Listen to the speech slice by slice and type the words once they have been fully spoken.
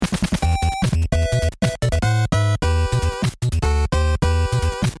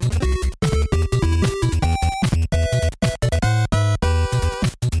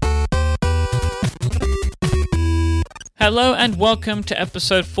Hello and welcome to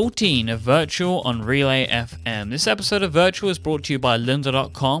episode 14 of Virtual on Relay FM. This episode of Virtual is brought to you by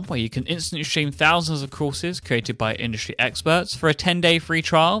lynda.com, where you can instantly stream thousands of courses created by industry experts. For a 10-day free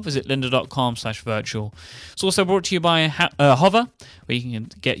trial, visit lynda.com/virtual. It's also brought to you by Hover, where you can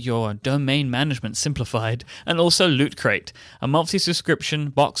get your domain management simplified, and also Loot Crate, a monthly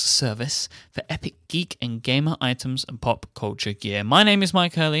subscription box service for epic geek and gamer items and pop culture gear. My name is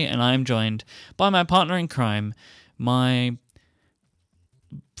Mike Hurley, and I am joined by my partner in crime, my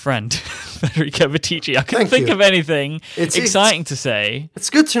friend, Federico Viticci. I couldn't think of anything exciting to say. It's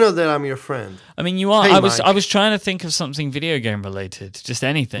good to know that I'm your friend. I mean, you are. Hey, I was Mike. trying to think of something video game related, just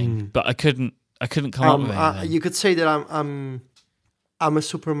anything, but I couldn't come up with anything. You could say that I'm a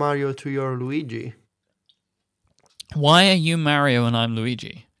Super Mario to your Luigi. Why are you Mario and I'm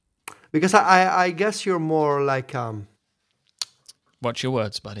Luigi? Because I guess you're more like Watch your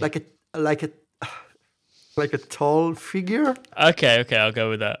words, buddy. like a tall figure. Okay, I'll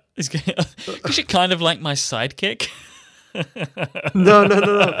go with that. Because you're kind of like my sidekick. No.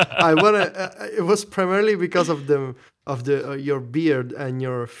 I wanna. It was primarily because of your beard and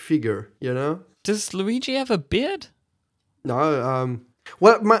your figure. You know. Does Luigi have a beard? No.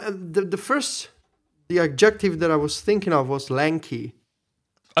 Well, the adjective that I was thinking of was lanky.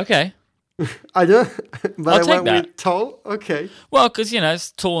 Okay. I don't. But I'll I went take with tall. Okay. Well, because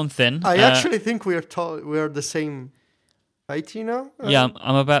it's tall and thin. I actually think we are tall. We are the same height, you know? Yeah,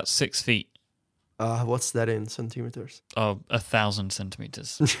 I'm about 6 feet. What's that in centimeters? Oh, 1,000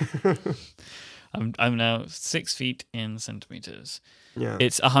 centimeters. I'm now 6 feet in centimeters. Yeah.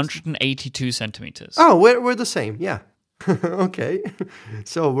 It's 182 centimeters. Oh, we're the same. Yeah. Okay.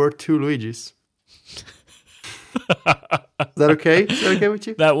 So we're two Luigis. Is that okay? Is that okay with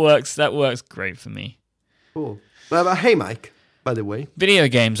you? That works great for me. Cool. But hey, Mike, by the way. Video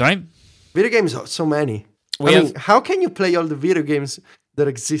games, right? Video games are so many. How can you play all the video games that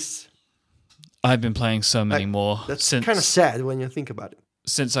exist? I've been playing so many more. That's kind of sad when you think about it.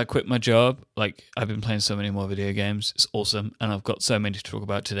 Since I quit my job, I've been playing so many more video games. It's awesome, and I've got so many to talk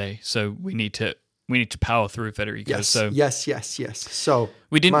about today. So we need to power through, Federico. Yes, so yes. So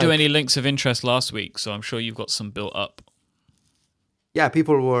we didn't do Mike, any links of interest last week, so I'm sure you've got some built up. Yeah,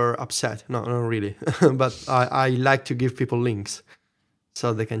 people were upset. No, not really. But I like to give people links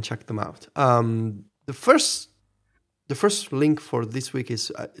so they can check them out. The first link for this week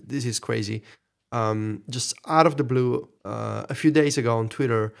is this is crazy. Just out of the blue, a few days ago on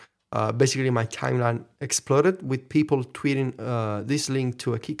Twitter, basically my timeline exploded with people tweeting this link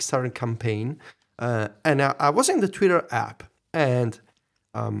to a Kickstarter campaign. And I was in the Twitter app, and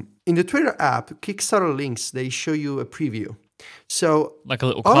in the Twitter app, Kickstarter links, they show you a preview. So like a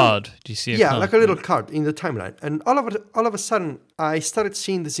little card. Do you see? Yeah, like a little card in the timeline. And all of a sudden, I started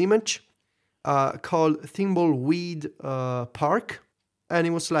seeing this image called Thimbleweed Park, and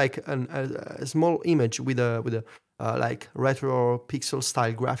it was like a small image with a like retro pixel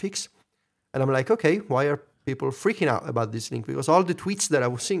style graphics. And I'm like, okay, why are people freaking out about this link? Because all the tweets that I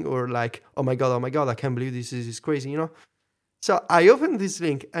was seeing were like, oh my god, I can't believe this is crazy, you know? So I opened this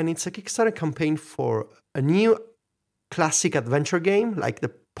link, and it's a Kickstarter campaign for a new classic adventure game, like the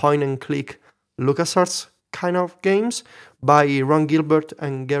point-and-click LucasArts kind of games, by Ron Gilbert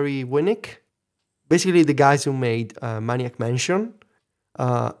and Gary Winnick. Basically, the guys who made Maniac Mansion,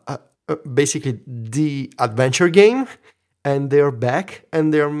 basically the adventure game, and they're back,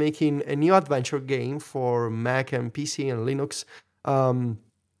 and they're making a new adventure game for Mac and PC and Linux.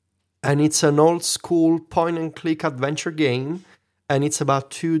 And it's an old-school point-and-click adventure game, and it's about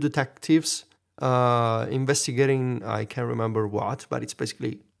two detectives investigating, I can't remember what, but it's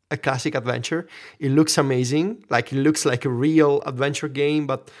basically a classic adventure. It looks amazing. It looks like a real adventure game,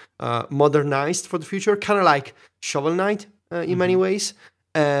 but modernized for the future, kind of like Shovel Knight in many ways.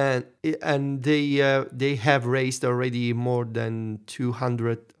 And they have raised already more than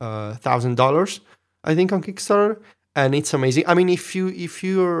 $200,000, I think, on Kickstarter, and it's amazing. I mean, if you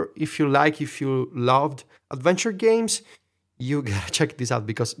loved adventure games, you gotta check this out,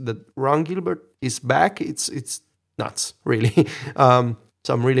 because the Ron Gilbert is back. It's nuts, really. So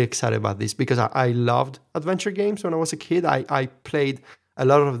I'm really excited about this, because I loved adventure games when I was a kid. I played a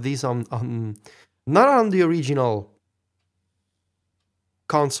lot of these on not on the original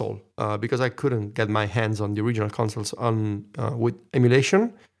console, because I couldn't get my hands on the original consoles with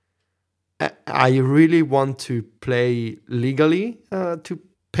emulation. I really want to play legally to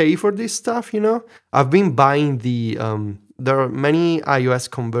pay for this stuff, you know. I've been buying there are many iOS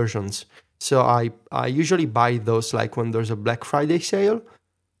conversions, so I usually buy those like when there's a Black Friday sale,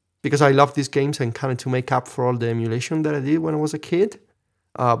 because I love these games, and kind of to make up for all the emulation that I did when I was a kid.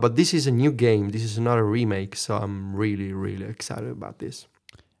 But this is a new game. This is not a remake, so I'm really, really excited about this.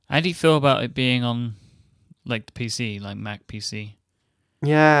 How do you feel about it being on like the PC, like Mac PC?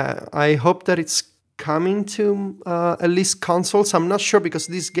 Yeah, I hope that it's coming to at least consoles. I'm not sure because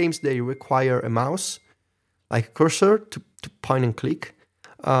these games, they require a mouse, like a cursor to point and click.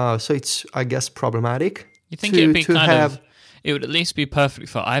 So it's, I guess, problematic. You think it'd be it would at least be perfect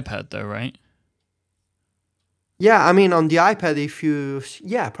for iPad though, right? Yeah, I mean, on the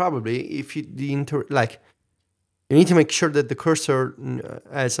iPad, probably. If you, you need to make sure that the cursor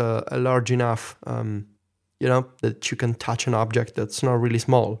has a large enough, that you can touch an object that's not really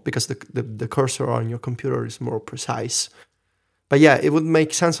small, because the cursor on your computer is more precise. But yeah, it would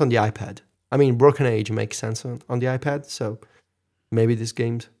make sense on the iPad. I mean, Broken Age makes sense on the iPad, so maybe this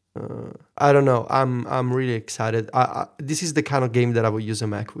game's... I don't know. I'm really excited. This is the kind of game that I would use a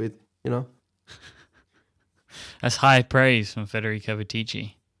Mac with, That's high praise from Federico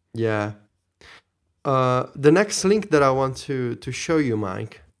Vitici. Yeah. The next link that I want to show you,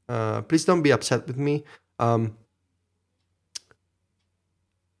 Mike, please don't be upset with me. Do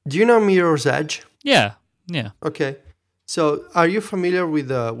you know Mirror's Edge? Yeah. Okay. So, are you familiar with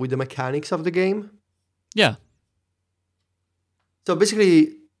the mechanics of the game? Yeah. So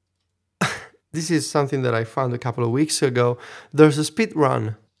basically, this is something that I found a couple of weeks ago. There's a speed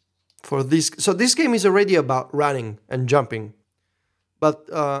run for this. So this game is already about running and jumping, but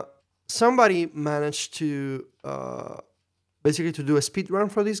somebody managed to basically to do a speed run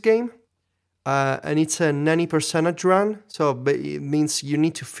for this game, and it's a 90% run. So it means you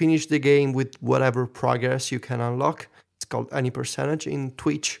need to finish the game with whatever progress you can unlock. It's called any percentage in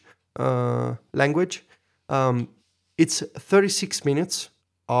Twitch language. It's 36 minutes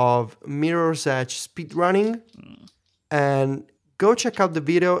of Mirror's Edge speedrunning, and go check out the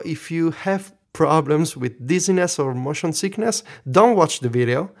video. If you have problems with dizziness or motion sickness, don't watch the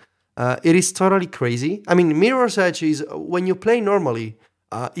video. It is totally crazy. I mean, Mirror's Edge is, when you play normally,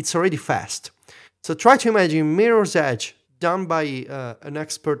 it's already fast. So try to imagine Mirror's Edge done by an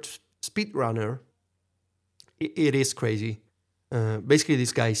expert speedrunner. It is crazy. Basically,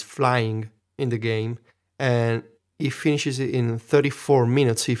 this guy is flying in the game, and he finishes it in 34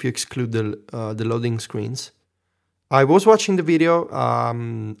 minutes if you exclude the loading screens. I was watching the video.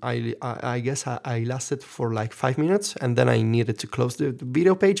 I guess I lasted for like 5 minutes, and then I needed to close the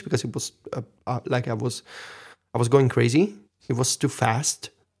video page because it was like I was going crazy. It was too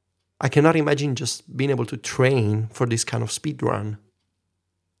fast. I cannot imagine just being able to train for this kind of speed run.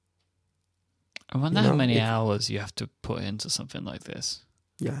 I wonder how many hours you have to put into something like this.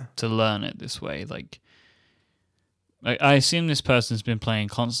 Yeah. To learn it this way. Like, I assume this person's been playing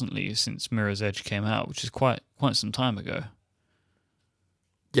constantly since Mirror's Edge came out, which is quite some time ago.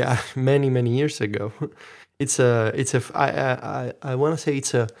 Yeah, many years ago. I want to say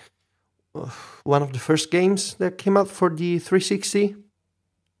it's one of the first games that came out for the 360.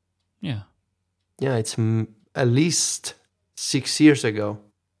 Yeah. Yeah, it's at least 6 years ago.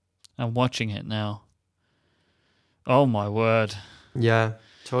 I'm watching it now. Oh my word. Yeah,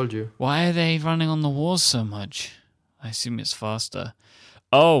 told you. Why are they running on the walls so much? I assume it's faster.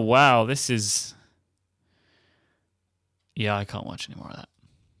 Oh wow, this is... Yeah, I can't watch any more of that.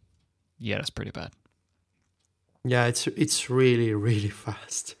 Yeah, that's pretty bad. Yeah, it's really, really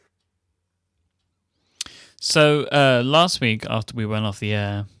fast. So last week, after we went off the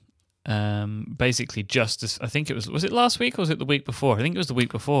air, basically just as, I think it was it last week or was it the week before? I think it was the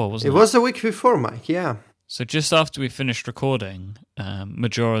week before, wasn't it? It was the week before, Mike, yeah. So just after we finished recording,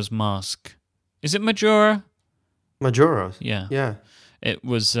 Majora's Mask. Is it Majora? Majora. Yeah. Yeah. It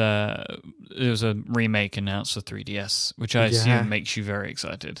was a remake announced for 3DS, which I assume makes you very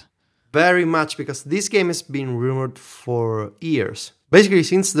excited. Very much, because this game has been rumored for years. Basically,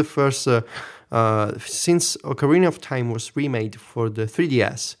 since the first, since Ocarina of Time was remade for the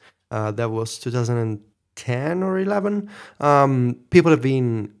 3DS, that was 2010 or 11. People have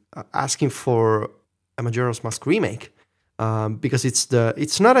been asking for a Majora's Mask remake because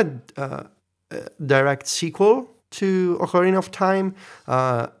it's not a direct sequel to Ocarina of Time.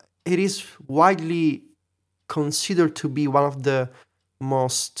 It is widely considered to be one of the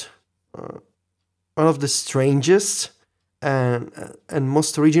strangest and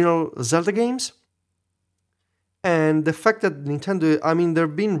most original Zelda games. And the fact that Nintendo, I mean, there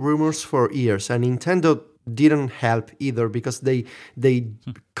have been rumors for years, and Nintendo didn't help either, because they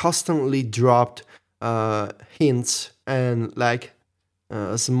constantly dropped hints and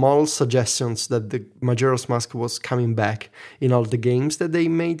small suggestions that the Majora's Mask was coming back in all the games that they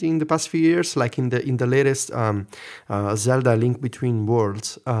made in the past few years. Like in the latest Zelda: Link Between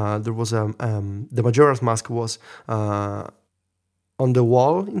Worlds, there was the Majora's Mask was on on the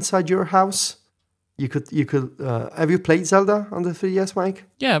wall inside your house. You could. Have you played Zelda on the 3DS, Mike?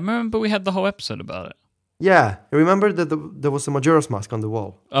 Yeah, remember we had the whole episode about it. Yeah, remember that there was a Majora's Mask on the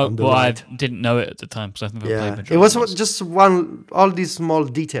wall. Oh, on the well, right. I didn't know it at the time because I think I played Majora's It was Mask. just all these small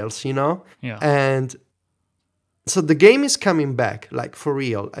details, Yeah. And so the game is coming back, like for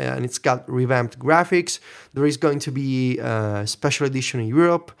real, and it's got revamped graphics. There is going to be a special edition in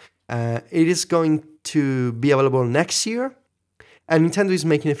Europe. It is going to be available next year. And Nintendo is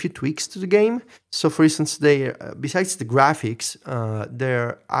making a few tweaks to the game. So, for instance, they besides the graphics,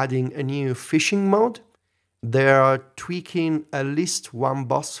 they're adding a new fishing mode. They're tweaking at least one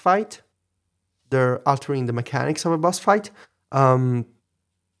boss fight. They're altering the mechanics of a boss fight.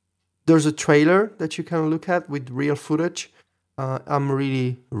 There's a trailer that you can look at with real footage. I'm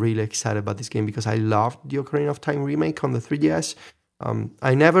really, really excited about this game because I loved the Ocarina of Time remake on the 3DS.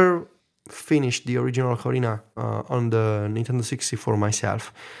 I never finished the original Ocarina on the Nintendo 64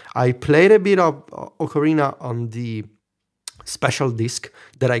 myself. I played a bit of Ocarina on the special disc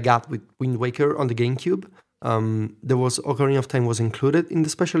that I got with Wind Waker on the GameCube. There was Ocarina of Time was included in the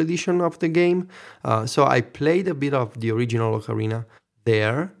special edition of the game, so I played a bit of the original Ocarina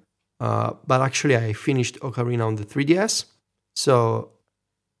there, but actually I finished Ocarina on the 3DS. So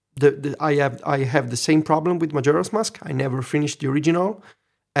I have the same problem with Majora's Mask. I never finished the original,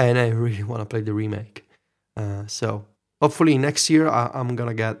 and I really want to play the remake. So hopefully next year I'm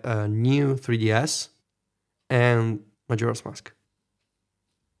gonna get a new 3DS and Majora's Mask.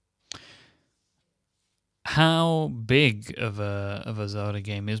 How big of a Zelda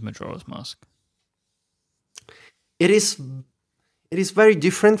game is Majora's Mask? It is very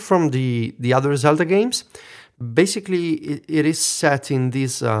different from the other Zelda games. Basically, it is set in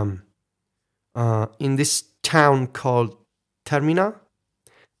this town called Termina,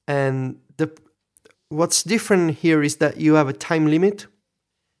 and what's different here is that you have a time limit,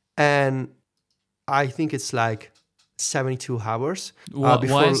 and I think it's like 72 hours.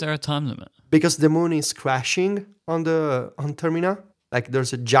 Why is there a time limit? Because the moon is crashing on Termina. Like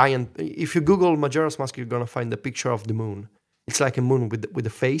there's a giant. If you Google Majora's Mask, you're gonna find the picture of the moon. It's like a moon with a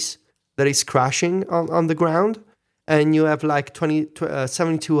face that is crashing on the ground, and you have like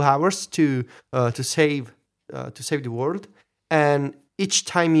 72 hours to save the world. And each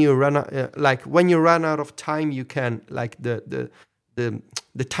time you run, like when you run out of time, you can like the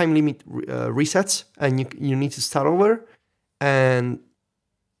time limit resets, and you need to start over. And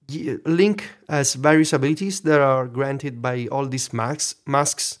Link has various abilities that are granted by all these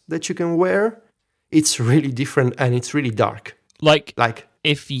masks that you can wear. It's really different and it's really dark. Like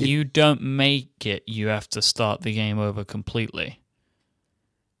if you don't make it, you have to start the game over completely.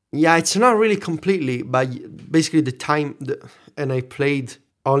 Yeah, it's not really completely, but basically and I played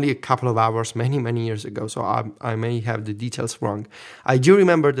only a couple of hours many years ago, so I may have the details wrong. I do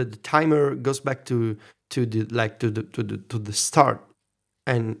remember that the timer goes back to the start.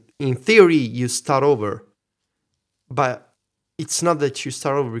 And in theory, you start over, but it's not that you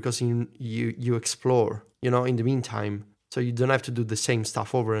start over because you explore, in the meantime. So you don't have to do the same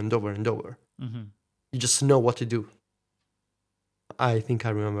stuff over and over and over. Mm-hmm. You just know what to do. I think I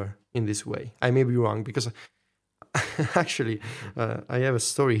remember in this way. I may be wrong because actually, I have a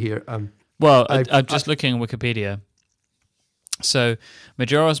story here. I'm just looking at Wikipedia. So,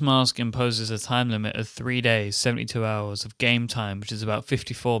 Majora's Mask imposes a time limit of 3 days, 72 hours of game time, which is about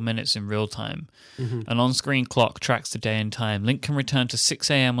 54 minutes in real time. Mm-hmm. An on-screen clock tracks the day and time. Link can return to 6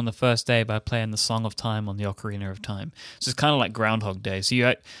 a.m. on the first day by playing the Song of Time on the Ocarina of Time. So it's kind of like Groundhog Day. So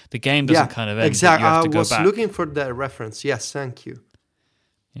the game doesn't kind of end. Exactly. You have to go I was back. looking for that reference. Yes, thank you.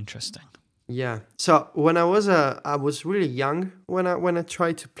 Interesting. Yeah. So when I was really young when I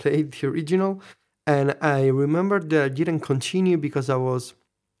tried to play the original. And I remember that I didn't continue because I was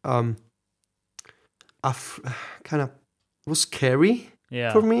kind of was scary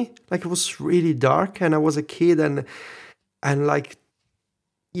for me. Like it was really dark, and I was a kid, and like,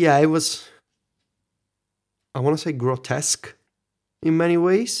 yeah, it was. I want to say grotesque in many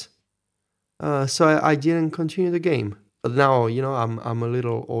ways. So I didn't continue the game. But now, I'm a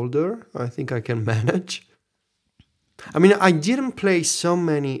little older. I think I can manage. I mean, I didn't play so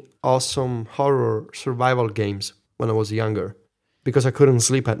many awesome horror survival games when I was younger because I couldn't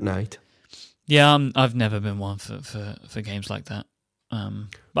sleep at night. Yeah, I've never been one for games like that.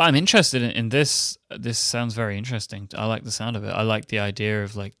 But I'm interested in this. This sounds very interesting. I like the sound of it. I like the idea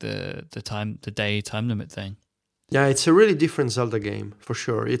of like the day time limit thing. Yeah, it's a really different Zelda game for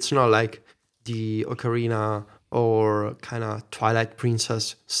sure. It's not like the Ocarina or kind of Twilight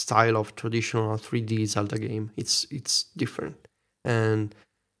Princess style of traditional 3D Zelda game. It's different, and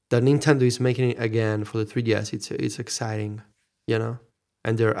that Nintendo is making it again for the 3DS. It's exciting.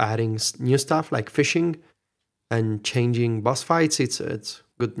 and they're adding new stuff like fishing and changing boss fights. It's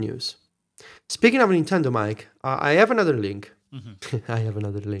good news. Speaking of Nintendo, Mike, I have another link. I have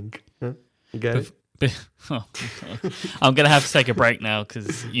another link. Huh? You get it? I'm going to have to take a break now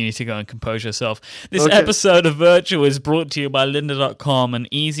because you need to go and compose yourself. This episode of Virtual is brought to you by lynda.com, an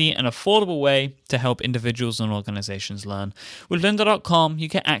easy and affordable way to help individuals and organizations learn. With lynda.com, you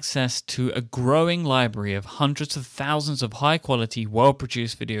get access to a growing library of hundreds of thousands of high-quality,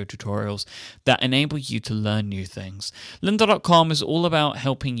 well-produced video tutorials that enable you to learn new things. Lynda.com is all about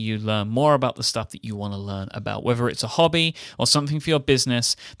helping you learn more about the stuff that you want to learn about. Whether it's a hobby or something for your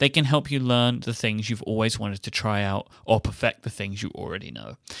business, they can help you learn the things you've always wanted to try out or perfect the things you already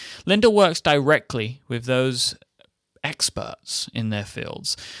know. Lynda works directly with those experts in their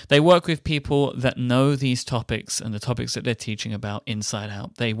fields. They work with people that know these topics and the topics that they're teaching about inside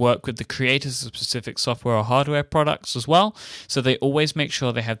out. They work with the creators of specific software or hardware products as well, so they always make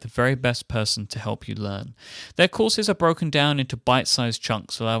sure they have the very best person to help you learn. Their courses are broken down into bite-sized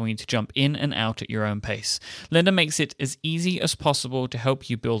chunks, allowing you to jump in and out at your own pace. Lynda makes it as easy as possible to help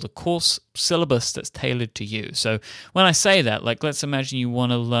you build a course syllabus that's tailored to you. So when I say that, like, let's imagine you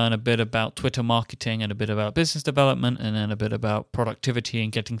want to learn a bit about Twitter marketing and a bit about business development and then a bit about productivity and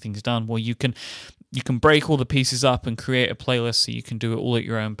getting things done. Well, you can break all the pieces up and create a playlist so you can do it all at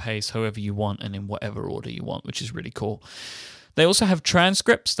your own pace, however you want and in whatever order you want, which is really cool. They also have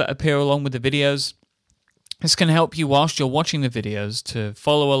transcripts that appear along with the videos. This can help you whilst you're watching the videos to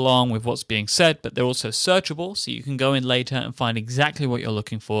follow along with what's being said, but they're also searchable, so you can go in later and find exactly what you're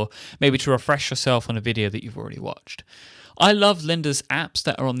looking for, maybe to refresh yourself on a video that you've already watched. I love Lynda's apps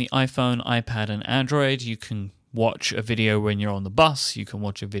that are on the iPhone, iPad, and Android. You can watch a video when you're on the bus. You can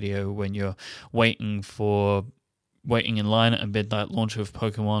watch a video when you're waiting in line at a midnight launch of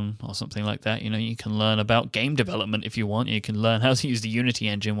Pokemon or something like that. You can learn about game development if you want. You can learn how to use the Unity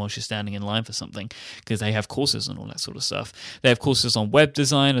engine while you're standing in line for something, because they have courses and all that sort of stuff. They have courses on web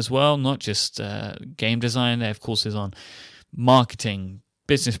design as well, not just game design. They have courses on marketing,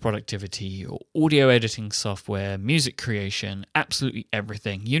 business productivity, or audio editing software, music creation, absolutely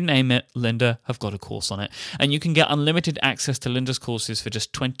everything. You name it, Lynda have got a course on it. And you can get unlimited access to Lynda's courses for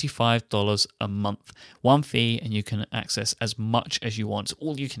just $25 a month. One fee, and you can access as much as you want. It's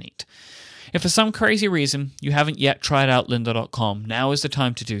all you can eat. If for some crazy reason you haven't yet tried out lynda.com, now is the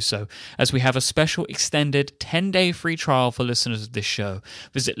time to do so, as we have a special extended 10-day free trial for listeners of this show.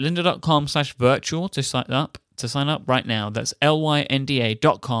 Visit lynda.com/virtual to sign up. Right now. That's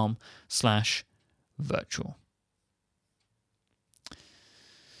lynda.com/virtual.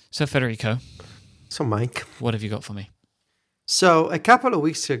 So, Federico. So, Mike. What have you got for me? So, a couple of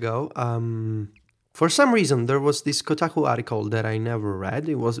weeks ago, for some reason, there was this Kotaku article that I never read.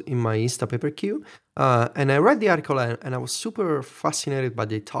 It was in my Instapaper queue. And I read the article and I was super fascinated by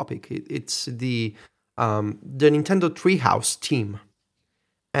the topic. It's the Nintendo Treehouse team.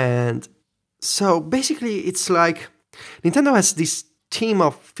 And so basically, it's like Nintendo has this team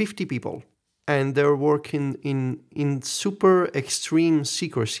of 50 people, and they're working in super extreme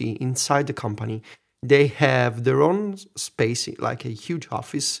secrecy inside the company. They have their own space, like a huge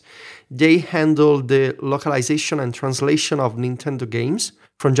office. They handle the localization and translation of Nintendo games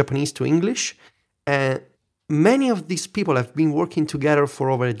from Japanese to English. And many of these people have been working together for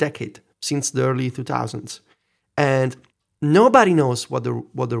over a decade, since the early 2000s. And nobody knows what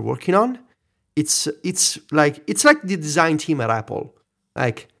they're working on. It's like the design team at Apple.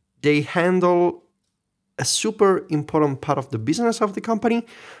 Like, they handle a super important part of the business of the company,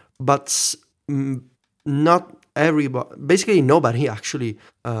 but not everybody. Basically, nobody actually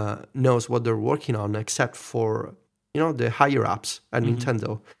knows what they're working on except for the higher ups at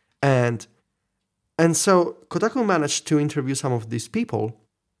Nintendo. And so Kotaku managed to interview some of these people,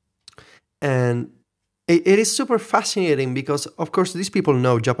 and it is super fascinating because, of course, these people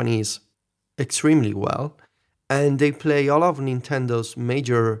know Japanese extremely well, and they play all of Nintendo's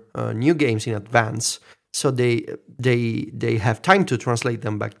major new games in advance, so they have time to translate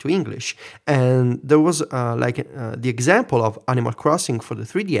them back to English. And there was the example of Animal Crossing for the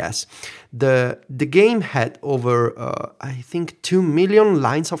 3DS. The game had over I think 2 million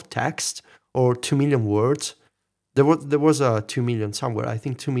lines of text or 2 million words. There was a 2 million somewhere. I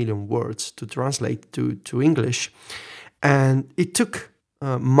think 2 million words to translate to English, and it took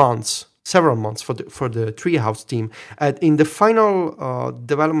several months for the Treehouse team. In the final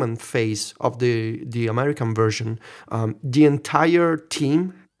development phase of the American version, the entire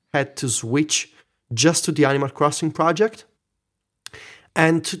team had to switch just to the Animal Crossing project,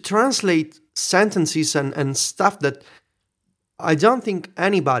 and to translate sentences and stuff that I don't think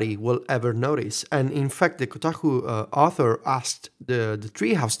anybody will ever notice. And in fact, the Kotaku author asked the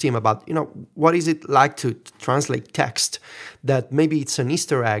Treehouse team about, what is it like to translate text that maybe it's an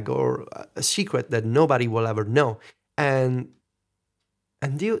Easter egg or a secret that nobody will ever know. And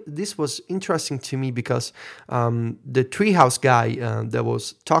this was interesting to me because the Treehouse guy that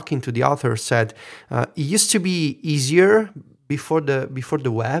was talking to the author said it used to be easier before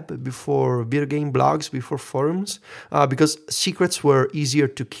the web, before video game blogs, before forums, because secrets were easier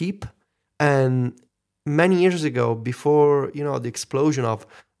to keep. And many years ago, before the explosion of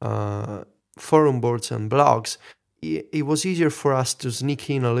forum boards and blogs, it was easier for us to sneak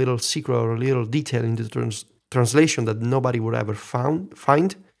in a little secret or a little detail into the translation that nobody would ever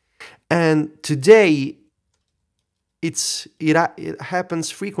find. And today, it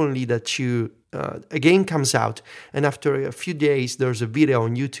happens frequently that a game comes out, and after a few days, there's a video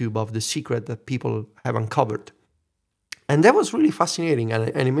on YouTube of the secret that people have uncovered. And that was really fascinating, and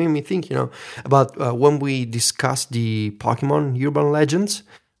it made me think, about when we discussed the Pokemon Urban Legends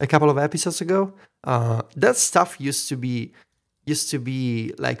a couple of episodes ago. That stuff used to be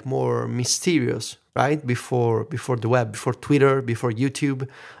like more mysterious, right? Before the web, before Twitter, before YouTube,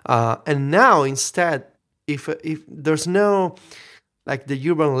 and now instead, if there's no like the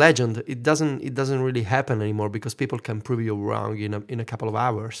urban legend, it doesn't really happen anymore because people can prove you wrong in a couple of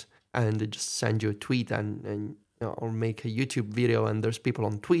hours, and they just send you a tweet and or make a YouTube video, and there's people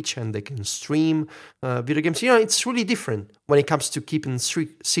on Twitch and they can stream video games. It's really different when it comes to keeping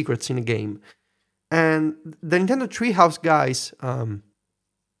secrets in a game. And the Nintendo Treehouse guys,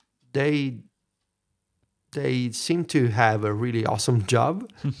 they seem to have a really awesome job.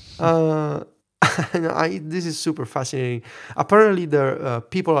 This is super fascinating. Apparently,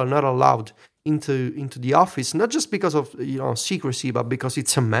 people are not allowed into the office, not just because of secrecy, but because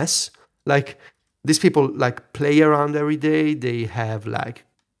it's a mess. Like, these people like play around every day. They have like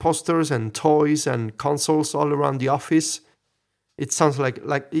posters and toys and consoles all around the office. It sounds like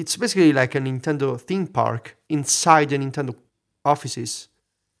it's basically like a Nintendo theme park inside the Nintendo offices.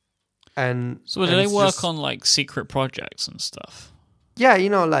 And so do they work on like secret projects and stuff? Yeah,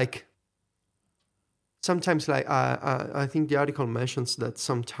 like sometimes, like I think the article mentions that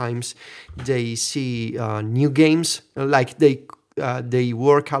sometimes they see new games, like they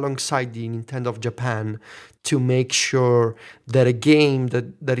work alongside the Nintendo of Japan to make sure that a game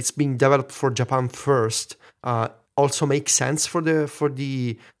that is being developed for Japan first also makes sense for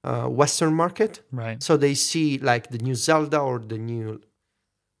the Western market. Right. So they see like the new Zelda or the new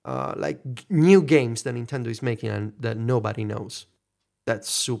new games that Nintendo is making and that nobody knows. That's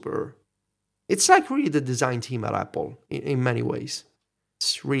super. It's like really the design team at Apple in many ways.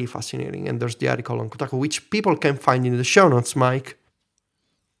 It's really fascinating. And there's the article on Kotaku, which people can find in the show notes, Mike.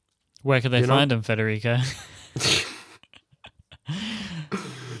 Where can they find them, Federico?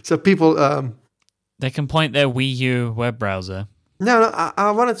 So people... they can point their Wii U web browser. No,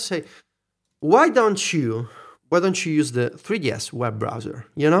 I wanted to say, why don't you use the 3DS web browser?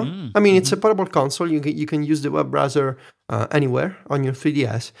 I mean, it's a portable console. You can use the web browser anywhere on your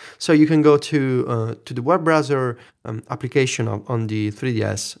 3DS. So you can go to the web browser application on the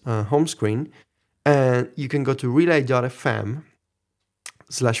 3DS home screen, and you can go to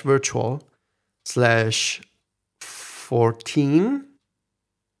relay.fm/virtual/14.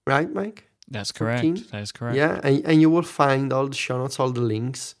 Right, Mike? That's correct. 14? That is correct. Yeah, and you will find all the show notes, all the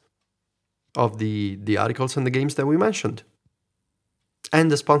links of the articles and the games that we mentioned.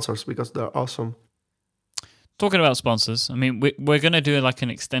 And the sponsors, because they're awesome. Talking about sponsors, I mean, we're going to do like an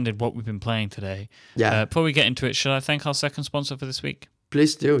extended what we've been playing today. Yeah. Before we get into it, should I thank our second sponsor for this week?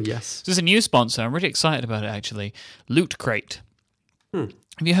 Please do, yes. This is a new sponsor. I'm really excited about it, actually. Loot Crate. Have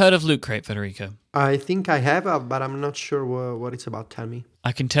you heard of Loot Crate, Federico? I think I have, but I'm not sure what it's about. Tell me.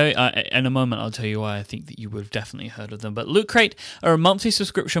 I can tell you, in a moment I'll tell you why I think that you would have definitely heard of them. But Loot Crate are a monthly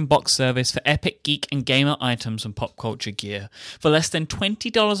subscription box service for epic geek and gamer items and pop culture gear. For less than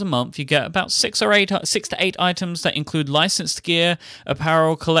 $20 a month, you get about 6 to 8 items that include licensed gear,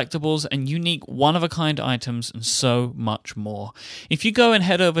 apparel, collectibles, and unique one-of-a-kind items, and so much more. If you go and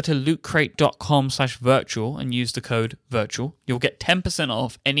head over to lootcrate.com/virtual and use the code VIRTUAL, you'll get 10%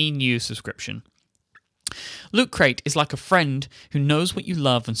 off any new subscription. Loot Crate is like a friend who knows what you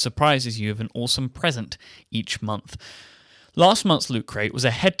love and surprises you with an awesome present each month. Last month's Loot Crate was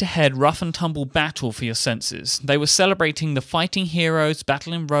a head-to-head rough-and-tumble battle for your senses. They were celebrating the fighting heroes,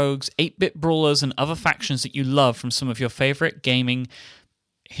 battling rogues, 8-bit brawlers, and other factions that you love from some of your favorite gaming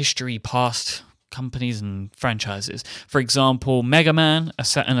history past companies and franchises. For example, Mega Man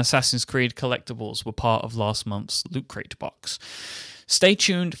and Assassin's Creed collectibles were part of last month's Loot Crate box. Stay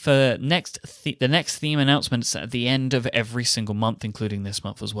tuned for the next theme announcements at the end of every single month, including this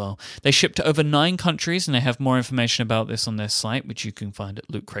month as well. They ship to over 9 countries, and they have more information about this on their site, which you can find at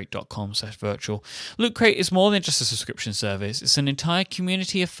lootcrate.com/virtual. Loot Crate is more than just a subscription service. It's an entire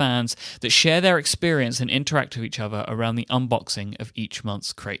community of fans that share their experience and interact with each other around the unboxing of each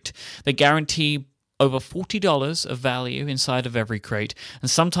month's crate. They guarantee over $40 of value inside of every crate,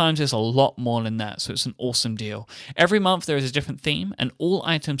 and sometimes there's a lot more than that, so it's an awesome deal. Every month there is a different theme, and all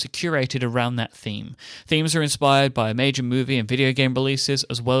items are curated around that theme. Themes are inspired by major movie and video game releases,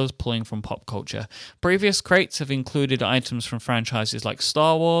 as well as pulling from pop culture. Previous crates have included items from franchises like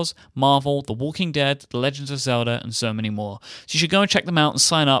Star Wars, Marvel, The Walking Dead, The Legends of Zelda, and so many more. So you should go and check them out and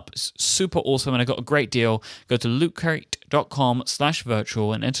sign up. It's super awesome, and I got a great deal. Go to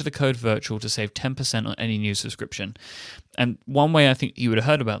lootcrate.com/virtual and enter the code virtual to save 10% on any new subscription. And one way I think you would have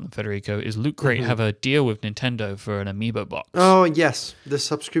heard about them, Federico, is Loot Crate have a deal with Nintendo for an Amiibo box. Oh yes, the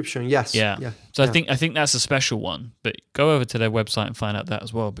subscription. Yes. Yeah. So I think that's a special one. But go over to their website and find out that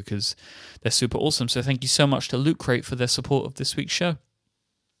as well, because they're super awesome. So thank you so much to Loot Crate for their support of this week's show.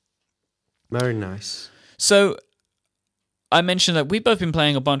 Very nice. So I mentioned that we've both been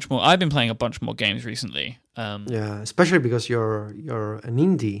playing a bunch more. I've been playing a bunch more games recently. Yeah, especially because you're an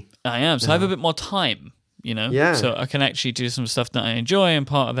indie. I am, so I have a bit more time, you know? Yeah. So I can actually do some stuff that I enjoy, and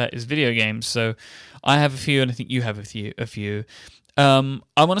part of that is video games. So I have a few, and I think you have a few. I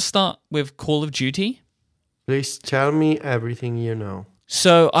want to start with Call of Duty. Please tell me everything you know.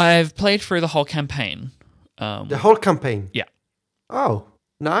 So I've played through the whole campaign. The whole campaign? Yeah. Oh,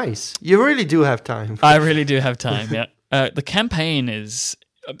 nice. You really do have time. I really do have time, yeah. The campaign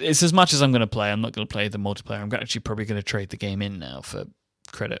it's as much as I'm going to play. I'm not going to play the multiplayer. I'm actually probably going to trade the game in now for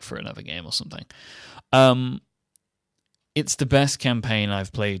credit for another game or something. It's the best campaign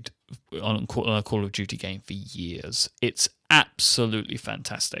I've played on a Call of Duty game for years. It's absolutely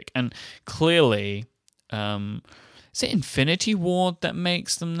fantastic. And clearly, is it Infinity Ward that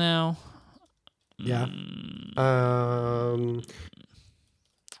makes them now? Yeah. I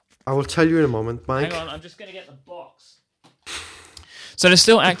will tell you in a moment, Mike. Hang on, I'm just going to get the box. So there's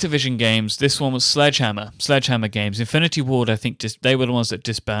still Activision games. This one was Sledgehammer games. Infinity Ward, I think they were the ones that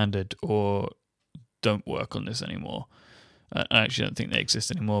disbanded or don't work on this anymore. I actually don't think they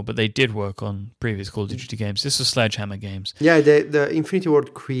exist anymore, but they did work on previous Call of Duty games. This was Sledgehammer games. Yeah, the Infinity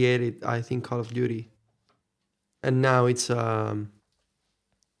Ward created, I think, Call of Duty. And now it's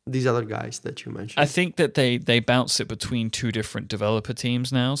these other guys that you mentioned. I think that they bounce it between 2 different developer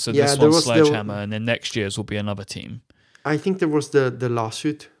teams now. So this one's Sledgehammer, and then next year's will be another team. I think there was the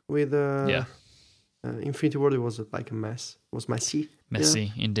lawsuit with Infinity Ward. It was like a mess. It was messy.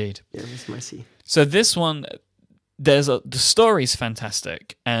 Messy, indeed. Yeah, it was messy. So this one, the story's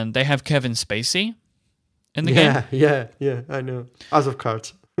fantastic, and they have Kevin Spacey in the game. Yeah, I know. House of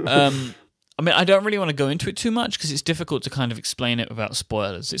Cards. I mean, I don't really want to go into it too much because it's difficult to kind of explain it without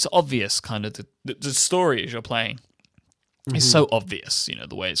spoilers. It's obvious, kind of the story as you're playing. Mm-hmm. It's so obvious, you know,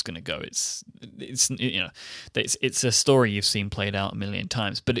 the way it's going to go. It's a story you've seen played out a million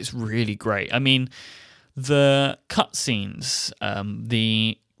times, but it's really great. I mean, the cutscenes,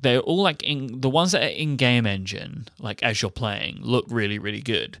 they're all like the ones that are in game engine, like as you're playing, look really, really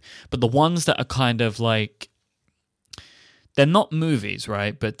good. But the ones that are kind of like, they're not movies,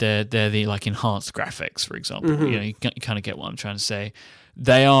 right? But they're the like enhanced graphics, for example. Mm-hmm. You know, you kind of get what I'm trying to say.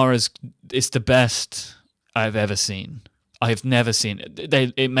 It's the best I've ever seen. I have never seen it.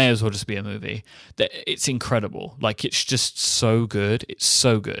 It may as well just be a movie. It's incredible. Like, it's just so good. It's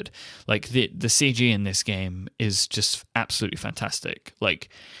so good. Like, the CG in this game is just absolutely fantastic. Like,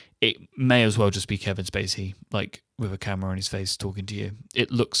 it may as well just be Kevin Spacey, like, with a camera on his face talking to you.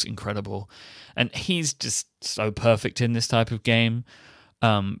 It looks incredible. And he's just so perfect in this type of game.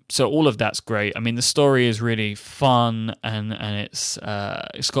 So all of that's great. I mean, the story is really fun, and it's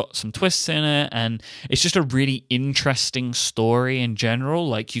got some twists in it, and it's just a really interesting story in general.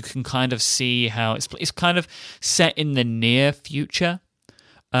 Like, you can kind of see how it's kind of set in the near future,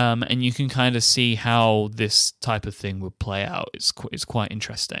 and you can kind of see how this type of thing would play out. It's quite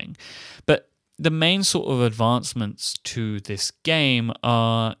interesting. But the main sort of advancements to this game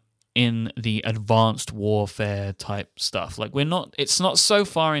are in the advanced warfare type stuff. Like, it's not so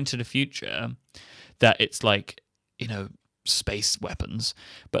far into the future that it's like, you know, space weapons,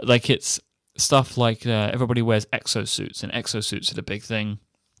 but like it's stuff like everybody wears exosuits, and exosuits are the big thing,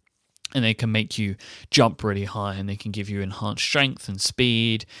 and they can make you jump really high, and they can give you enhanced strength and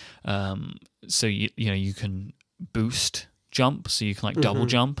speed, so you can boost jump, so you can like double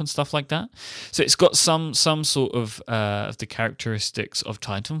jump and stuff like that. So it's got some sort of the characteristics of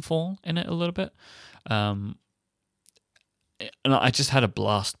Titanfall in it a little bit. and I just had a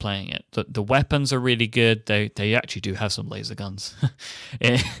blast playing it. The weapons are really good. They actually do have some laser guns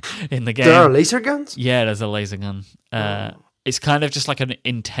in the game. There are laser guns? Yeah, there's a laser gun. It's kind of just like an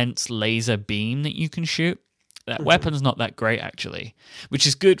intense laser beam that you can shoot. That weapon's not that great, actually, which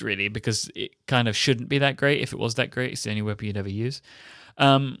is good, really, because it kind of shouldn't be that great. If it was that great, it's the only weapon you'd ever use.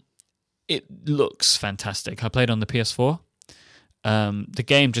 It looks fantastic. I played on the PS4. The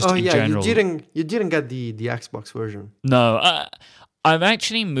game just in general. You didn't get the Xbox version. No, I'm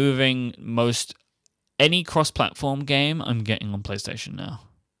actually moving any cross-platform game I'm getting on PlayStation now.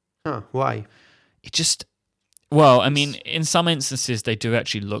 Huh? Why? It just, well, I mean, in some instances they do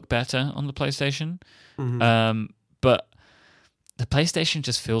actually look better on the PlayStation, but the PlayStation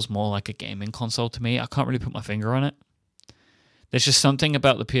just feels more like a gaming console to me. I can't really put my finger on it. There's just something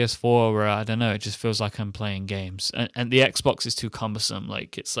about the PS4 where, I don't know, it just feels like I'm playing games. And the Xbox is too cumbersome.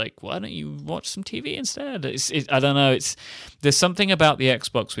 Like, it's like, why don't you watch some TV instead? I don't know. There's something about the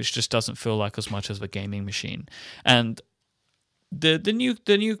Xbox which just doesn't feel like as much as a gaming machine. And the new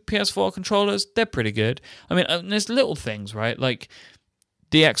PS4 controllers, they're pretty good. I mean, there's little things, right? Like,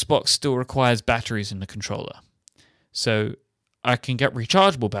 the Xbox still requires batteries in the controller. So I can get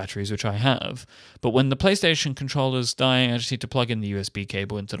rechargeable batteries, which I have, but when the PlayStation controller's dying, I just need to plug in the USB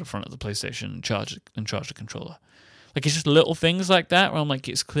cable into the front of the PlayStation and charge the controller. Like, it's just little things like that where I'm like,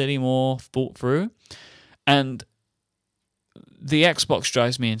 it's clearly more thought through. And the Xbox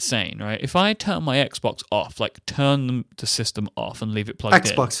drives me insane, right? If I turn my Xbox off, like turn the system off and leave it plugged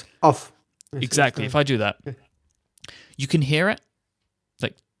in. Xbox off. Exactly. If I do that, you can hear it.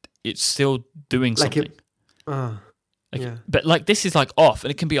 Like, it's still doing something. But like, this is like off,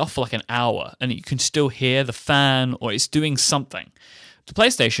 and it can be off for like an hour, and you can still hear the fan, or it's doing something. The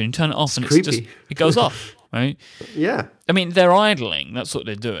PlayStation, you turn it off, and it goes off, right? Yeah. I mean, they're idling. That's what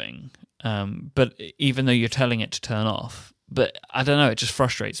they're doing. But even though you're telling it to turn off, but I don't know, it just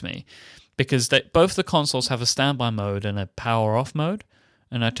frustrates me because both the consoles have a standby mode and a power off mode.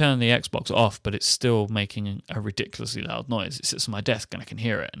 And I turn the Xbox off, but it's still making a ridiculously loud noise. It sits on my desk, and I can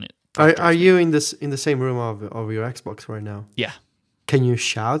hear it, and it. Are you in the same room of your Xbox right now? Yeah. Can you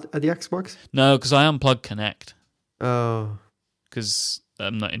shout at the Xbox? No, because I unplugged Connect. Oh. Because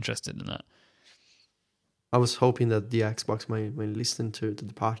I'm not interested in that. I was hoping that the Xbox might listen to the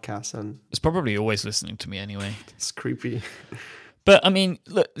podcast, and it's probably always listening to me anyway. It's creepy. But I mean,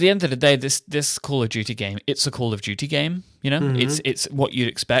 look, at the end of the day, this Call of Duty game, it's a Call of Duty game, you know? It's what you'd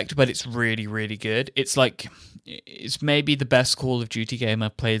expect, but it's really, really good. It's like, it's maybe the best Call of Duty game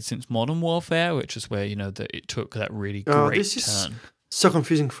I've played since Modern Warfare, which is where, you know, it took that really great this turn. Is so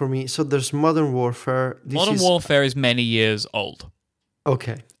confusing for me. So there's Modern Warfare. Modern Warfare is many years old.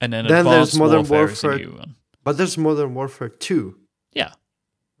 Okay. And then Advanced there's Modern Warfare is a new one. But there's Modern Warfare 2. Yeah.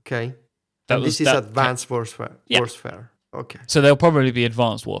 Okay. This is Advanced Warfare. Yeah. Warfare. Okay. So there'll probably be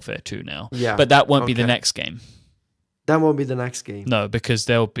Advanced Warfare 2 now. Yeah. But that won't be the next game. That won't be the next game. No, because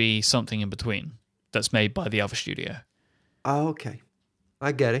there'll be something in between that's made by the other studio. Oh, okay.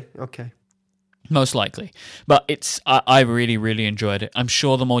 I get it. Okay. Most likely. But I really, really enjoyed it. I'm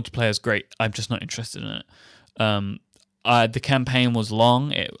sure the multiplayer is great. I'm just not interested in it. The campaign was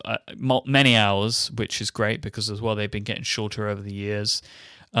long, many hours, which is great because as well they've been getting shorter over the years.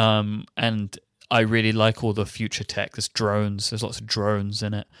 And I really like all the future tech. There's drones. There's lots of drones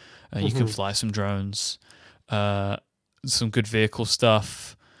in it. You can fly some drones. Some good vehicle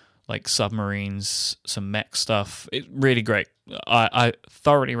stuff, like submarines, some mech stuff. It's really great. I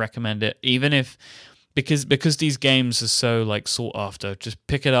thoroughly recommend it. Even if, because these games are so like sought after, just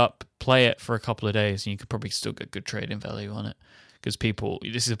pick it up, play it for a couple of days, and you could probably still get good trading value on it. Because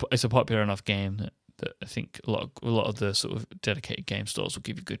it's a popular enough game that I think a lot of the sort of dedicated game stores will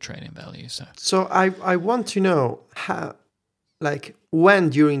give you good trading value. So I want to know how, like, when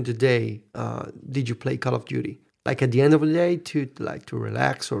during the day did you play Call of Duty? Like at the end of the day to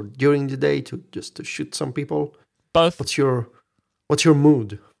relax, or during the day to shoot some people? Both. What's your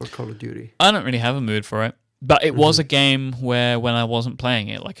mood for Call of Duty? I don't really have a mood for it, but it was a game where when I wasn't playing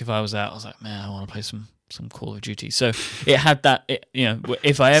it, like if I was out, I was like, man, I want to play some Call of Duty. So it had that,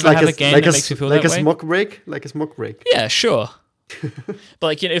 if I ever have a game that makes me feel that way. Like a smoke break? Yeah, sure. But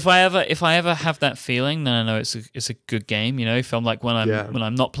like, if I ever have that feeling, then I know it's a good game. You know, if I'm like when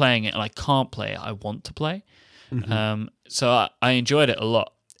I'm not playing it and I can't play it, I want to play. So I enjoyed it a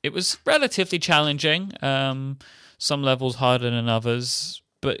lot. It was relatively challenging. Some levels harder than others,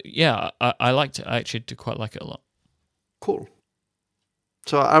 but yeah, I liked it. I actually did quite like it a lot. Cool.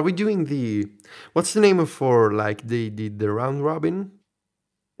 So are we doing what's the name for like the round robin?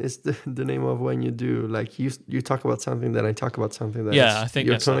 Is the name of when you do like you talk about something, then I talk about something. I think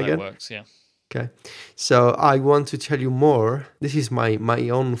that's how that works. Yeah. Okay, so I want to tell you more. This is my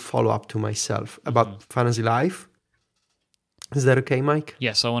own follow-up to myself about Fantasy Life. Is that okay, Mike?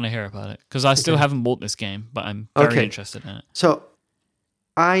 Yes, I want to hear about it because I still haven't bought this game, but I'm very interested in it. So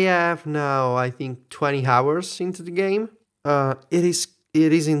I have now, I think, 20 hours into the game. It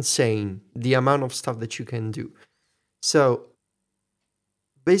is insane, the amount of stuff that you can do. So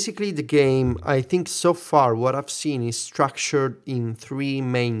basically the game, I think so far what I've seen is structured in 3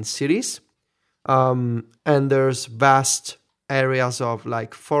 main cities. And there's vast areas of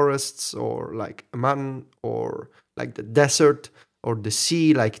like forests or like a mountain or like the desert or the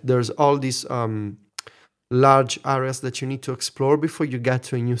sea. Like there's all these large areas that you need to explore before you get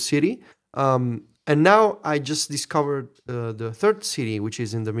to a new city. And now I just discovered the 3rd city, which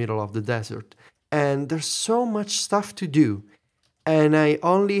is in the middle of the desert. And there's so much stuff to do. And I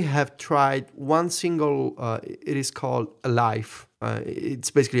only have tried one single, it is called a life.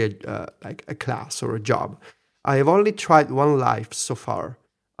 It's basically like a class or a job. I have only tried one life so far.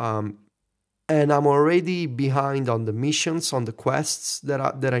 And I'm already behind on the missions, on the quests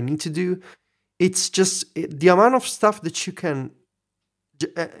that I need to do. It's just the amount of stuff that you can,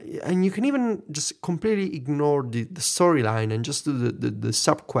 and you can even just completely ignore the storyline and just do the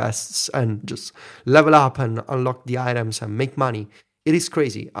sub quests and just level up and unlock the items and make money. It is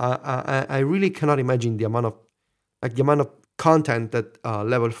crazy. I really cannot imagine the amount of content that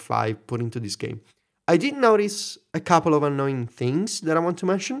level 5 put into this game. I did notice a couple of annoying things that I want to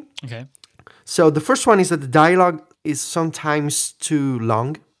mention. Okay. So the first one is that the dialogue is sometimes too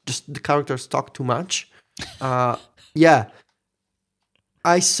long. Just the characters talk too much. Yeah.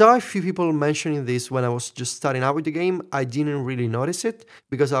 I saw a few people mentioning this when I was just starting out with the game. I didn't really notice it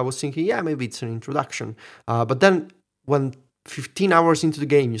because I was thinking, yeah, maybe it's an introduction. But then when 15 hours into the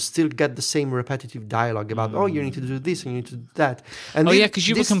game, you still get the same repetitive dialogue about, oh, you need to do this and you need to do that. And because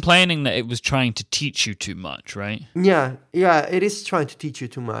you were complaining that it was trying to teach you too much, right? Yeah, it is trying to teach you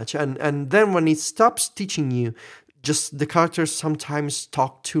too much. And then when it stops teaching you, just the characters sometimes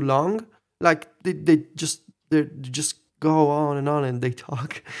talk too long. Like they just go on and they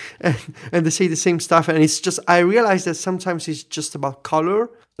talk and they say the same stuff. And it's just, I realize that sometimes it's just about color.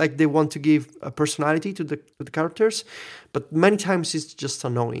 Like they want to give a personality to the characters, but many times it's just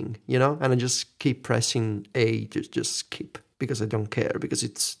annoying, and I just keep pressing A, just skip because I don't care, because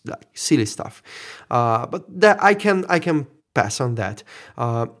it's like silly stuff. But that I can pass on that.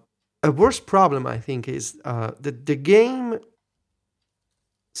 A worse problem, I think, is that the game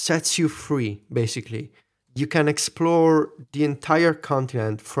sets you free, basically. You can explore the entire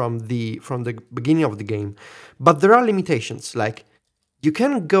continent from the beginning of the game, but there are limitations. Like you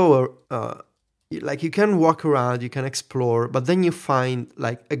can go, like you can walk around, you can explore, but then you find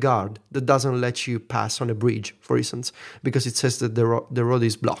like a guard that doesn't let you pass on a bridge, for instance, because it says that the road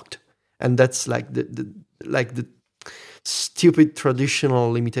is blocked, and that's like the stupid traditional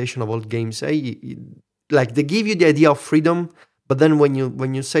limitation of old games. Like they give you the idea of freedom, but then when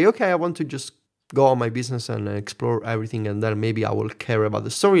you say, okay, I want to just go on my business and explore everything, and then maybe I will care about the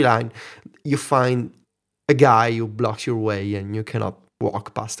storyline, you find a guy who blocks your way and you cannot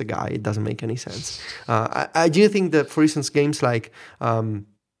walk past the guy. It doesn't make any sense. I do think that, for instance, games like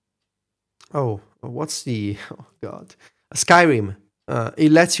Skyrim,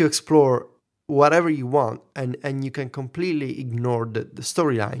 it lets you explore whatever you want, and you can completely ignore the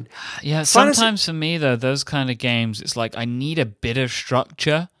storyline. Yeah, sometimes for me though, those kind of games, it's like I need a bit of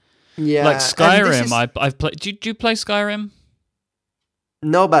structure. Yeah, like Skyrim. I've played. Did you play Skyrim?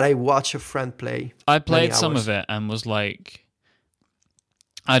 No, but I watched a friend play. I played some of it and was like,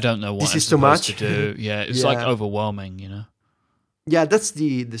 I don't know what this I'm is too supposed much to do. Yeah, it's like overwhelming, Yeah, that's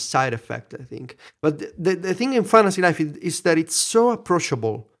the side effect, I think. But the thing in Fantasy Life is that it's so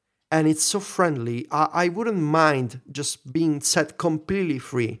approachable and it's so friendly. I wouldn't mind just being set completely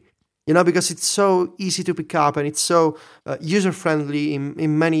free, because it's so easy to pick up and it's so user-friendly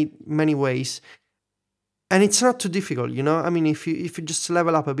in many, many ways. And it's not too difficult, I mean, if you just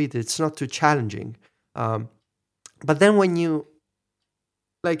level up a bit, it's not too challenging. But then when you,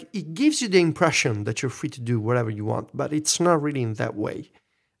 like, it gives you the impression that you're free to do whatever you want, but it's not really in that way.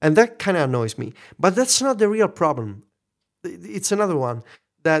 And that kind of annoys me. But that's not the real problem. It's another one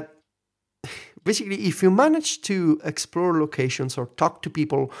that basically, if you manage to explore locations or talk to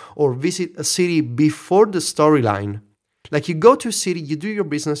people or visit a city before the storyline, like you go to a city, you do your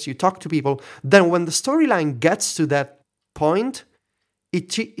business, you talk to people, then when the storyline gets to that point, it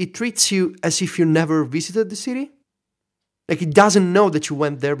treats you as if you never visited the city. Like it doesn't know that you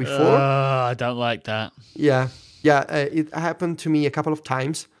went there before. I don't like that. Yeah. Yeah, it happened to me a couple of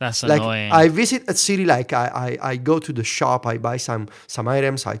times. That's Like annoying. I visit a city, like I go to the shop, I buy some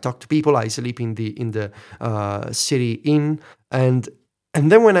items, I talk to people, I sleep in the city inn, and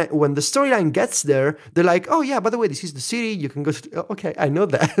then when the storyline gets there, they're like, oh yeah, by the way, this is the city. You can go to. Okay, I know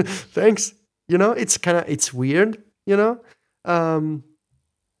that. Thanks. It's weird.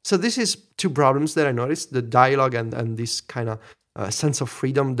 So this is two problems that I noticed: the dialogue and this kind of sense of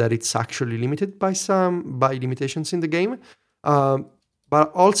freedom that it's actually limited by limitations in the game,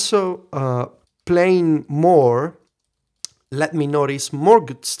 but also playing more let me notice more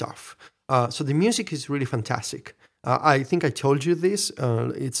good stuff. So the music is really fantastic. I think I told you this.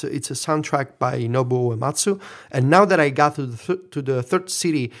 It's a soundtrack by Nobuo Uematsu, and now that I got to the third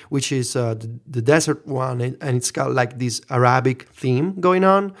city, which is the desert one, and it's got like this Arabic theme going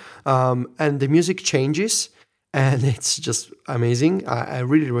on, and the music changes, and it's just amazing. I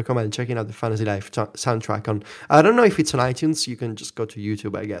really recommend checking out the Fantasy Life soundtrack on. I don't know if it's on iTunes. You can just go to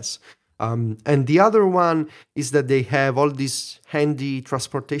YouTube, I guess. And the other one is that they have all these handy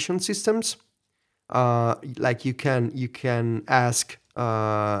transportation systems. Like you can ask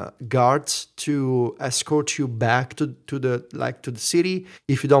guards to escort you back to the city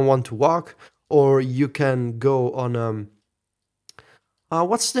if you don't want to walk, or you can go on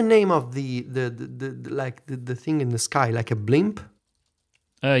what's the name of the thing in the sky, like a blimp?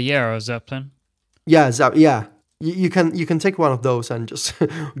 Yeah, or a Zeppelin. Yeah, yeah. You can take one of those and just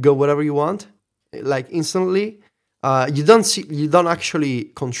go wherever you want, like instantly. You don't actually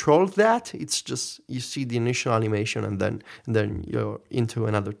control that. It's just you see the initial animation and then you're into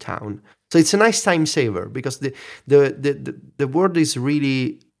another town. So it's a nice time saver because the world is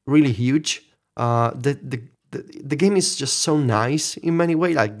really really huge. The game is just so nice in many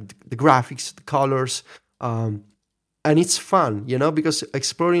ways, like the graphics, the colors, and it's fun, because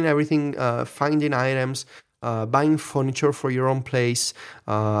exploring everything, finding items, buying furniture for your own place.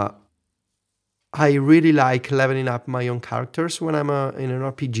 I really like leveling up my own characters when I'm in an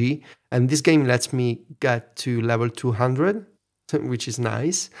RPG, and this game lets me get to level 200, which is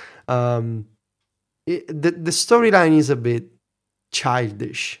nice. The storyline is a bit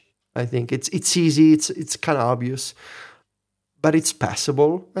childish. I think it's easy. It's kind of obvious, but it's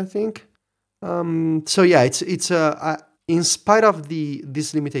passable, I think. So yeah, it's in spite of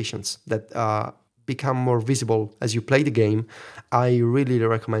these limitations that become more visible as you play the game, I really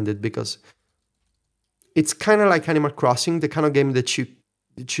recommend it because it's kind of like Animal Crossing, the kind of game that you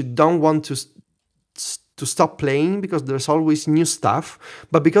don't want to stop playing because there's always new stuff.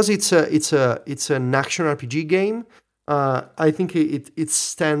 But because it's an action RPG game, I think it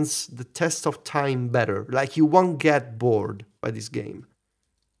stands the test of time better. Like you won't get bored by this game.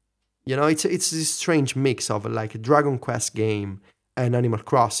 It's this strange mix of like a Dragon Quest game and Animal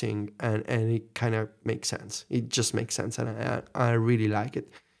Crossing, and it kind of makes sense. It just makes sense, and I really like it.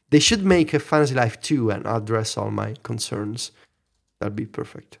 They should make a Fantasy Life 2 and address all my concerns. That'd be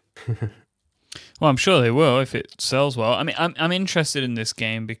perfect. Well, I'm sure they will if it sells well. I mean, I'm interested in this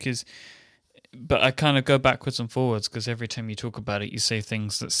game but I kind of go backwards and forwards because every time you talk about it, you say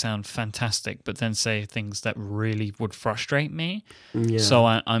things that sound fantastic, but then say things that really would frustrate me. Yeah. So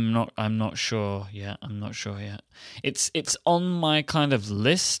I'm not sure yet. I'm not sure yet. It's on my kind of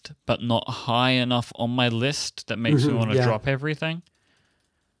list, but not high enough on my list that makes me want to drop everything.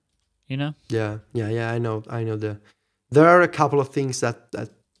 Yeah. I know. There are a couple of things that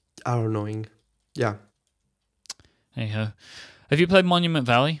are annoying. Yeah. Anyhow, have you played Monument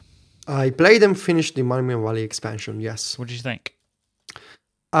Valley? I played and finished the Monument Valley expansion, yes. What did you think?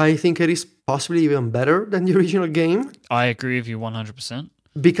 I think it is possibly even better than the original game. I agree with you 100%.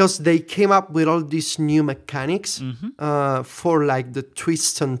 Because they came up with all these new mechanics for like the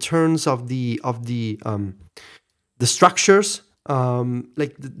twists and turns of the structures,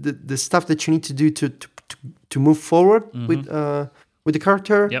 like the stuff that you need to do to move forward with the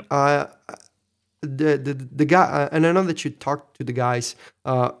character. Yep. The guy, and I know that you talked to the guys,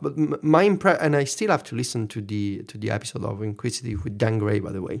 but my impression, and I still have to listen to the episode of Inquisitive with Dan Gray,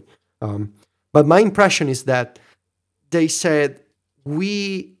 by the way. But my impression is that they said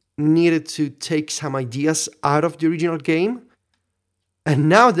we needed to take some ideas out of the original game, and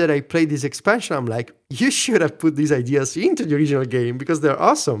now that I played this expansion, I'm like, you should have put these ideas into the original game because they're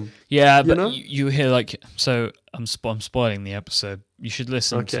awesome. Yeah, but you hear like, so I'm spoiling the episode. You should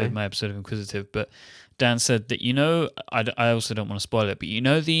listen to my episode of Inquisitive. But Dan said that I also don't want to spoil it, but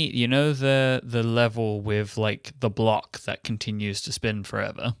the level with like the block that continues to spin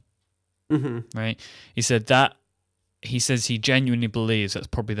forever, right? He says he genuinely believes that's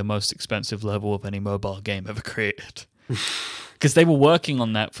probably the most expensive level of any mobile game ever created. Because they were working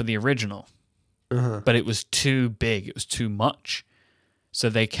on that for the original. but it was too big. It was too much. So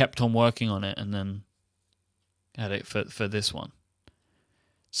they kept on working on it and then had it for this one.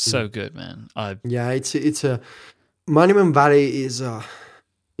 So good, man. It's a Monument Valley is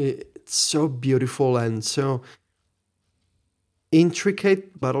it's so beautiful and so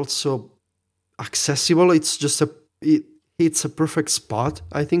intricate, but also accessible. It's just it's a perfect spot,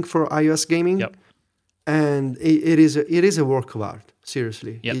 I think, for iOS gaming. Yep. And it is a work of art.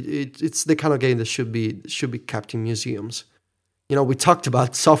 Seriously, Yep. It's the kind of game that should be kept in museums. You know, we talked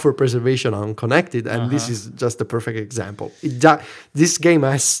about software preservation on Connected, and this is just the perfect example. This game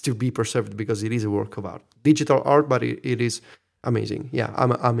has to be preserved because it is a work of art, digital art, but it is amazing. Yeah,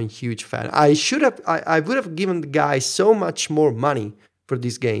 I'm a huge fan. I would have given the guy so much more money for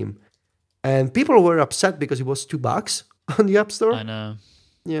this game, and people were upset because it was $2 on the App Store. I know.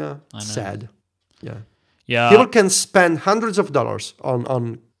 Yeah, I know. sad. Yeah. Yeah. People can spend hundreds of dollars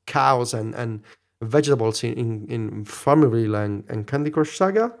on cows and vegetables in Farmville and Candy Crush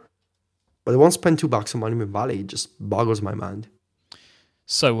Saga, but they won't spend $2 on Monument Valley. It just boggles my mind.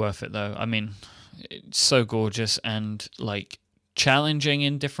 So worth it, though. I mean, it's so gorgeous and like challenging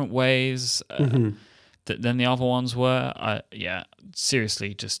in different ways than the other ones were.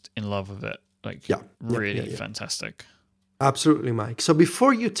 Seriously, just in love with it. Like, really fantastic. Absolutely, Mike. So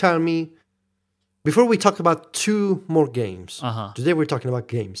before you tell me, before we talk about two more games, today we're talking about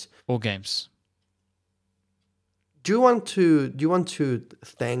games. All games. Do you want to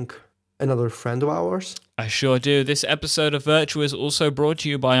thank another friend of ours? I sure do. This episode of Virtual is also brought to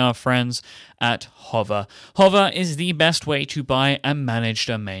you by our friends at Hover. Hover is the best way to buy and manage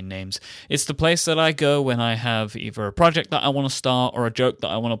domain names. It's the place that I go when I have either a project that I want to start or a joke that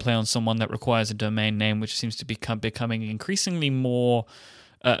I want to play on someone that requires a domain name, which seems to be becoming increasingly more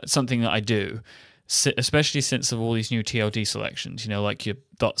something that I do, especially since of all these new TLD selections, you know, like your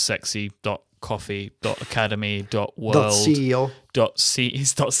 .sexy, .coffee, .academy, .world, .ceo,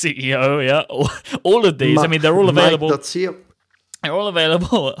 .ceo, yeah. All of these, I mean, they're all available. Mike.co. They're all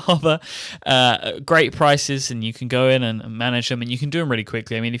available at Hover. Great prices, and you can go in and manage them, and you can do them really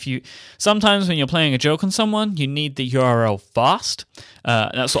quickly. I mean, sometimes when you're playing a joke on someone, you need the URL fast.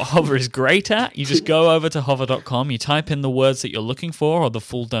 That's what Hover is great at. You just go over to hover.com, you type in the words that you're looking for or the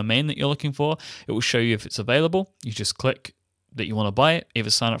full domain that you're looking for. It will show you if it's available. You just click that you want to buy it, either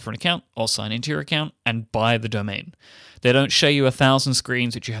sign up for an account or sign into your account and buy the domain. They don't show you 1,000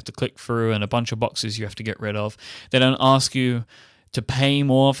 screens which you have to click through and a bunch of boxes you have to get rid of. They don't ask you to pay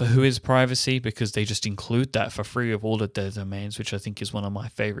more for Whois privacy because they just include that for free of all of their domains, which I think is one of my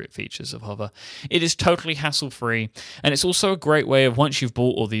favorite features of Hover. It is totally hassle-free, and it's also a great way of, once you've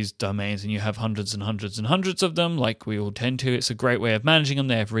bought all these domains and you have hundreds and hundreds and hundreds of them, like we all tend to, it's a great way of managing them.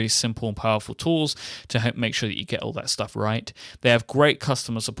 They have really simple and powerful tools to help make sure that you get all that stuff right. They have great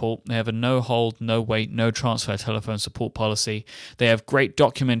customer support. They have a no-hold, no-wait, no-transfer telephone support policy. They have great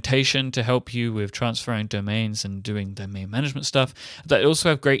documentation to help you with transferring domains and doing domain management stuff. They also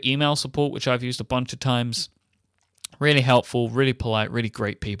have great email support, which I've used a bunch of times. Really helpful, really polite, really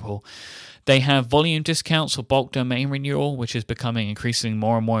great people. They have volume discounts for bulk domain renewal, which is becoming increasingly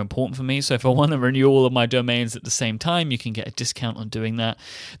more and more important for me. So if I want to renew all of my domains at the same time, you can get a discount on doing that.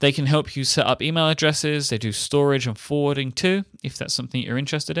 They can help you set up email addresses. They do storage and forwarding too, if that's something you're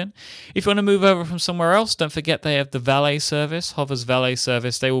interested in. If you want to move over from somewhere else, don't forget they have the Valet service, Hover's Valet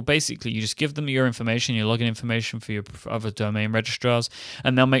service. They will basically, you just give them your information, your login information for your other domain registrars,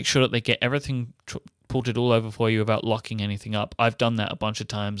 and they'll make sure that they get everything ported all over for you without locking anything up. I've done that a bunch of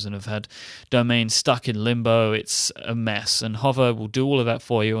times and have had domains stuck in limbo. It's a mess, and Hover will do all of that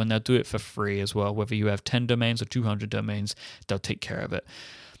for you, and they'll do it for free as well. Whether you have 10 domains or 200 domains, they'll take care of it.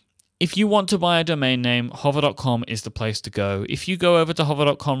 If you want to buy a domain name, hover.com is the place to go. If you go over to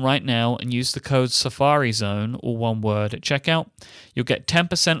hover.com right now and use the code SafariZone, all one word, at checkout, you'll get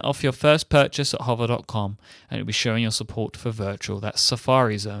 10% off your first purchase at hover.com, and it'll be showing your support for Virtual. That's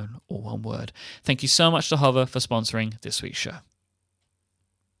SafariZone, all one word. Thank you so much to Hover for sponsoring this week's show.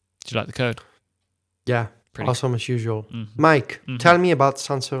 Did you like the code? Yeah. Pretty awesome as usual. Mike, tell me about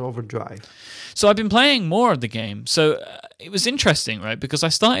Sunset Overdrive. So I've been playing more of the game. So it was interesting, right? Because I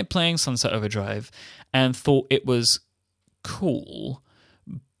started playing Sunset Overdrive and thought it was cool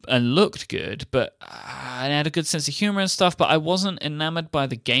and looked good, but I had a good sense of humor and stuff, but I wasn't enamored by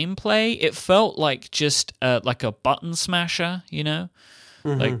the gameplay. It felt like just like a button smasher, you know?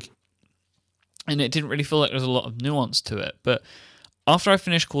 And it didn't really feel like there was a lot of nuance to it. But after I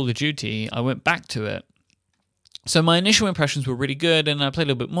finished Call of Duty, I went back to it. So my initial impressions were really good, and I played a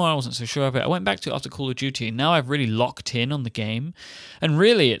little bit more. I wasn't so sure of it. I went back to it after Call of Duty, and now I've really locked in on the game. And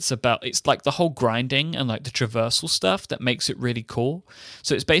really, it's like the whole grinding and like the traversal stuff that makes it really cool.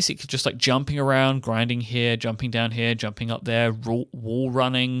 So it's basically just like jumping around, grinding here, jumping down here, jumping up there, wall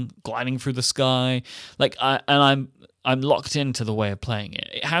running, gliding through the sky. I'm locked into the way of playing it.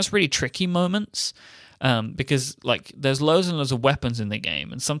 It has really tricky moments. Because like there's loads and loads of weapons in the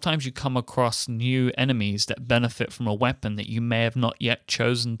game, and sometimes you come across new enemies that benefit from a weapon that you may have not yet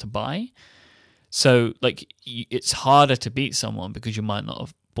chosen to buy. So like it's harder to beat someone because you might not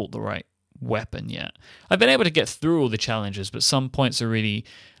have bought the right weapon yet. I've been able to get through all the challenges, but some points are really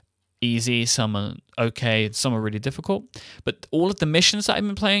easy, some are okay, and some are really difficult. But all of the missions that I've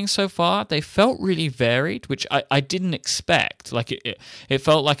been playing so far, they felt really varied, which I didn't expect. Like it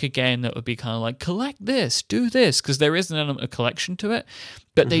felt like a game that would be kind of like, collect this, do this, because there is an element of collection to it.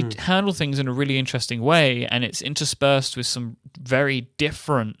 But they handle things in a really interesting way, and it's interspersed with some very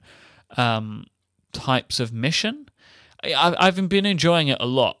different types of mission. I've been enjoying it a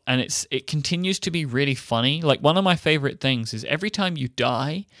lot, and it continues to be really funny. Like, one of my favorite things is every time you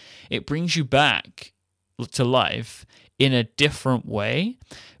die, it brings you back to life in a different way,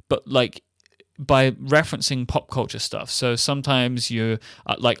 but like by referencing pop culture stuff. So sometimes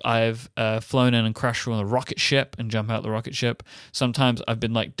I've flown in and crashed on a rocket ship and jump out the rocket ship. Sometimes I've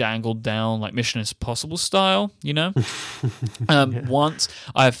been like dangled down like Mission Impossible style, you know? Once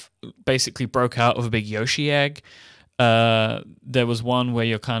I've basically broke out of a big Yoshi egg. There was one where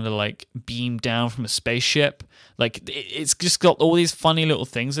you're kind of like beamed down from a spaceship. Like it's just got all these funny little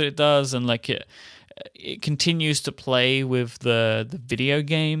things that it does, and like it continues to play with the video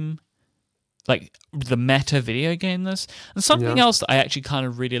game, like the meta video game-ness. And something else that I actually kind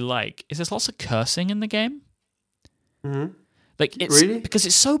of really like is there's lots of cursing in the game. Mm-hmm. Like it's really? Because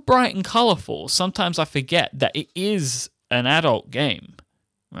it's so bright and colorful. Sometimes I forget that it is an adult game,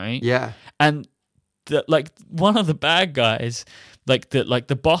 right? Yeah, and like one of the bad guys, like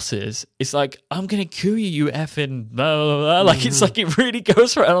the bosses, it's like, I'm gonna kill you effing blah, blah, blah. Like it's like it really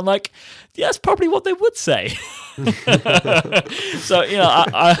goes for it, and I'm like, yeah, that's probably what they would say. So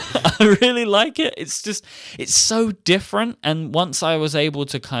I really like it. It's so different, and once I was able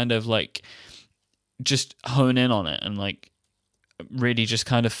to kind of like just hone in on it and like really just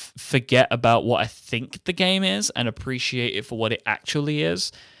kind of forget about what I think the game is and appreciate it for what it actually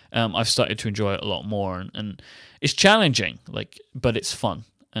is. I've started to enjoy it a lot more, and it's challenging, but it's fun,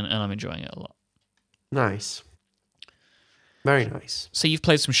 and I'm enjoying it a lot. Nice, very nice. So you've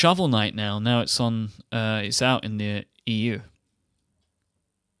played some Shovel Knight now. Now it's out in the EU.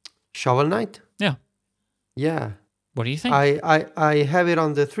 Shovel Knight? Yeah. Yeah. What do you think? I have it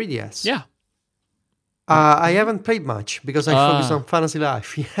on the 3DS. Yeah. I haven't played much because I focus on Fantasy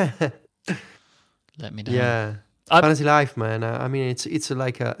Life. Yeah. Let me know. Yeah. Fantasy Life, man. I mean, it's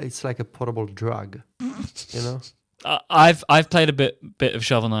like a portable drug, you know. I've played a bit of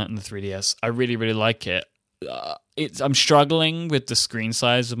Shovel Knight on the 3DS. I really really like it. I'm struggling with the screen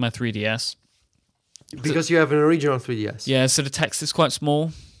size of my 3DS because you have an original 3DS. Yeah, so the text is quite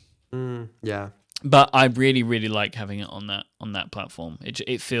small. Yeah, but I really really like having it on that platform. It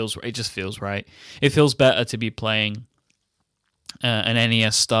just feels right. It feels better to be playing an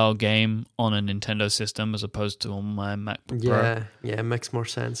NES style game on a Nintendo system as opposed to on my MacBook Pro. Yeah, it makes more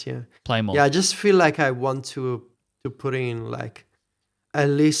sense. Yeah, play more. Yeah, I just feel like I want to put in like at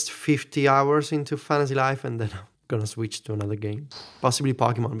least 50 hours into Fantasy Life, and then I'm gonna switch to another game, possibly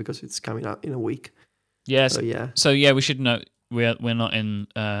Pokemon, because it's coming out in a week. Yes. So yeah, we should note we're not in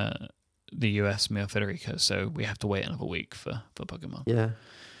the US, me or Federico, so we have to wait another week for Pokemon.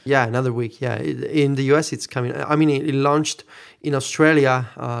 Yeah, another week. Yeah, in the US it's coming. I mean, it launched in Australia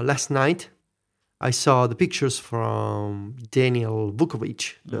last night. I saw the pictures from Daniel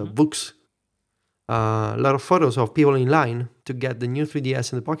Vukovic, the books. A lot of photos of people in line to get the new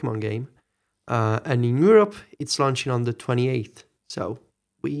 3DS and the Pokemon game. And in Europe, it's launching on the 28th. So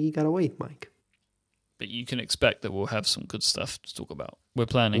we gotta wait, Mike. But you can expect that we'll have some good stuff to talk about. We're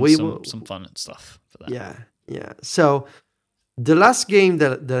planning some fun and stuff for that. Yeah. So the last game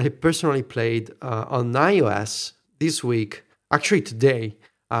that I personally played on iOS this week, actually today,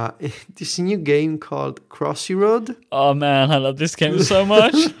 this new game called Crossy Road. Oh man, I love this game so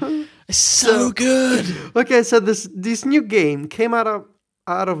much. It's so good. Okay, so this new game came out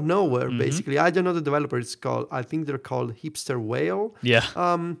of nowhere, basically. I don't know the developer. I think they're called Hipster Whale. Yeah.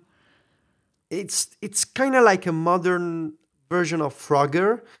 It's kind of like a modern version of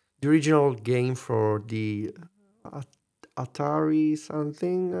Frogger, the original game for the Atari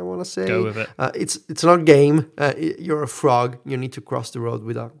something, I want to say. Go with it. It's not a game. You're a frog. You need to cross the road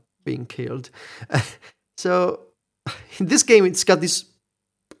without being killed. So in this game, it's got this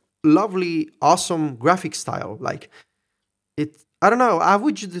lovely, awesome graphic style. Like it, I don't know. How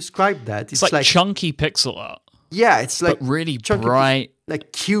would you describe that? It's like chunky pixel art. Yeah, it's like but really chunky, bright,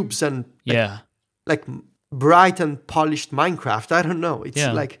 like cubes and like bright and polished Minecraft. I don't know. It's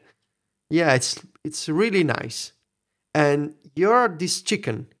it's really nice. And you're this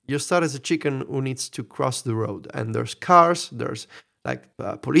chicken. You start as a chicken who needs to cross the road, and there's cars. There's like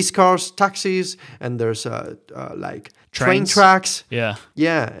police cars, taxis, and there's like train tracks. Yeah,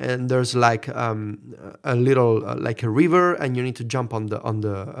 and there's like a little like a river, and you need to jump on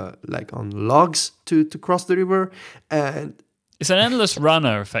the like on logs to cross the river, and it's an endless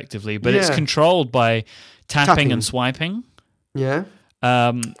runner effectively, but it's controlled by tapping and swiping. Yeah,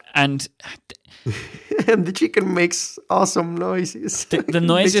 and. And the chicken makes awesome noises. The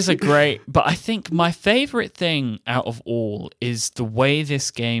noises are great, but I think my favorite thing out of all is the way this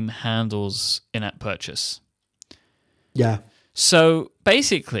game handles in-app purchase. Yeah. So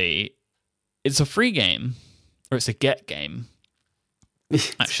basically, it's a free game, or it's a get game.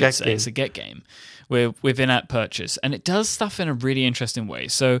 I should say it's a get game with in-app purchase, and it does stuff in a really interesting way.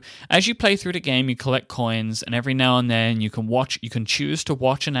 So as you play through the game, you collect coins, and every now and then you can choose to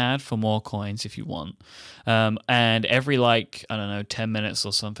watch an ad for more coins if you want. And every 10 minutes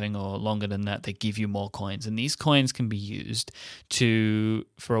or something, or longer than that, they give you more coins, and these coins can be used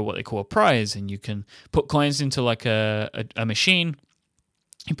for what they call a prize, and you can put coins into like a machine.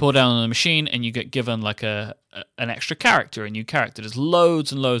 You pull down on the machine, and you get given like an extra character, a new character. There's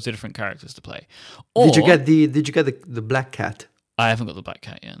loads and loads of different characters to play. Did you get the black cat? I haven't got the black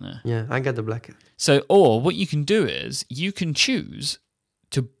cat yet. No. Yeah, I got the black cat. So, or what you can do is you can choose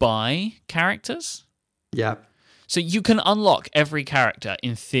to buy characters. Yeah. So you can unlock every character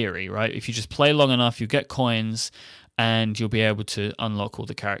in theory, right? If you just play long enough, you get coins, and you'll be able to unlock all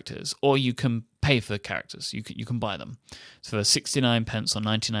the characters. Or you can pay for characters. You can buy them. So for 69 pence or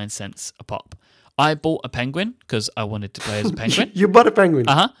 99 cents a pop. I bought a penguin because I wanted to play as a penguin. You bought a penguin?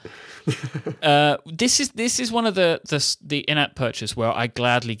 Uh-huh. This is one of the in-app purchase where I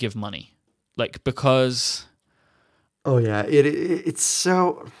gladly give money. Because... Oh, yeah. It's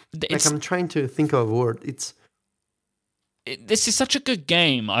so... I'm trying to think of a word. This is such a good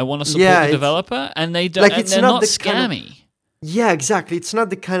game. I want to support the developer, and they don't. And they're not scammy. Yeah, exactly. It's not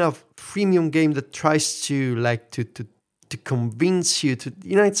the kind of freemium game that tries to to convince you to.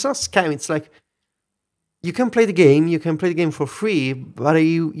 It's not scam. It's like you can play the game. You can play the game for free, but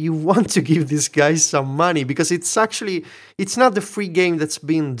you want to give these guys some money because it's not the free game that's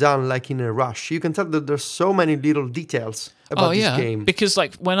being done like in a rush. You can tell that there's so many little details about this game. Because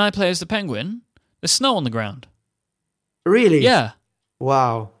when I play as the penguin, there's snow on the ground. Really? Yeah.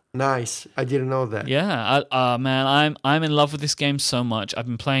 Wow. Nice. I didn't know that. Yeah. Man, I'm in love with this game so much. I've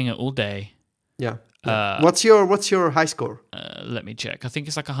been playing it all day. Yeah. What's your high score? Let me check. I think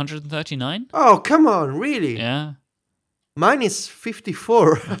it's like 139. Oh, come on. Really? Yeah. Mine is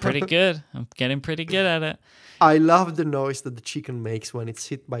 54. Pretty good. I'm getting pretty good at it. I love the noise that the chicken makes when it's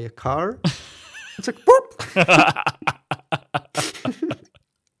hit by a car. It's like boop.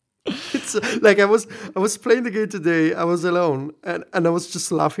 It's like I was playing the game today. I was alone and I was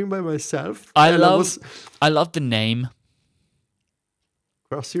just laughing by myself. I love the name.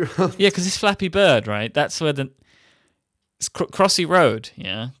 Crossy Road. Yeah, because it's Flappy Bird, right? That's where it's Crossy Road.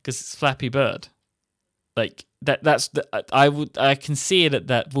 Yeah, because it's Flappy Bird. Like that's the I can see it at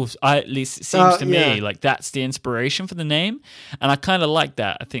that. At least it seems to me like that's the inspiration for the name, and I kind of like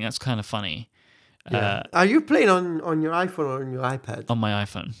that. I think that's kind of funny. Yeah. Are you playing on your iPhone or on your iPad? On my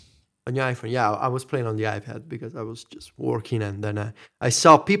iPhone. On your iPhone, yeah. I was playing on the iPad because I was just working, and then I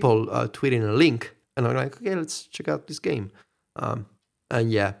saw people tweeting a link, and I'm like, okay, let's check out this game. And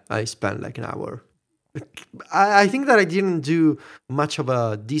yeah, I spent like an hour. I think that I didn't do much of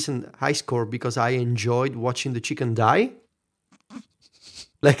a decent high score because I enjoyed watching the chicken die.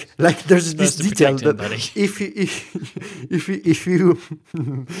 Like there's this detail that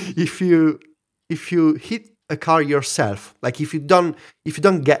if you hit a car yourself, like if you don't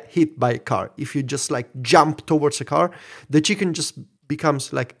get hit by a car, if you just like jump towards a car, the chicken just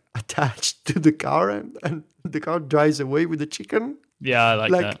becomes like attached to the car and the car drives away with the chicken. Yeah, I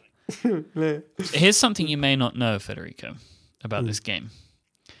like that. Here's something you may not know, Federico, about this game.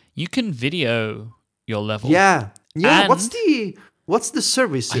 You can video your level. Yeah. What's the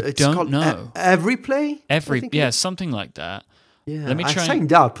service? It's don't know. EveryPlay? Something like that. Yeah, Let me try. I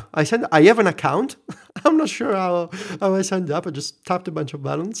signed up. I have an account. I'm not sure how I signed up. I just tapped a bunch of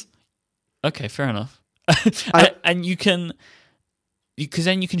buttons. Okay, fair enough. And you can, because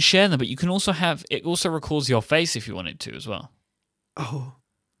then you can share them, but you can also it also records your face if you wanted to as well. Oh,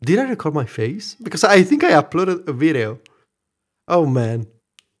 Did I record my face? Because I think I uploaded a video. Oh man.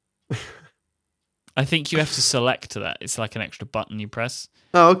 I think you have to select that. It's like an extra button you press.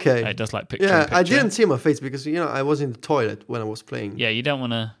 Oh, okay. It does like picture. Yeah, in picture. I didn't see my face because I was in the toilet when I was playing. Yeah, you don't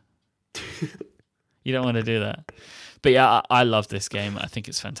want to. You don't want to do that. But yeah, I love this game. I think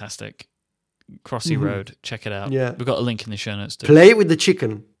it's fantastic. Crossy Road, check it out. Yeah, we've got a link in the show notes too. Play with the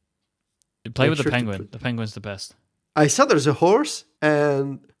chicken. Play with the penguin. The penguin's the best. I saw there's a horse,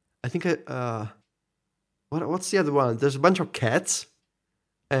 and I think what's the other one? There's a bunch of cats,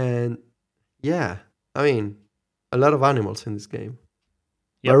 and yeah, I mean, a lot of animals in this game.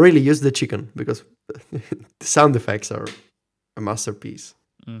 Yep. I really use the chicken because the sound effects are a masterpiece.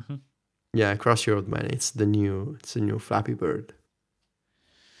 Mm-hmm. Yeah, Crossy Road, man. It's the new Flappy Bird.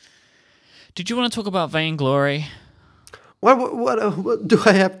 Did you want to talk about Vainglory? What do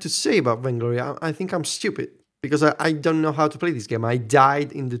I have to say about Vainglory? I think I'm stupid because I don't know how to play this game. I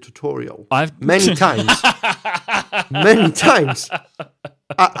died in the tutorial many times. Many times.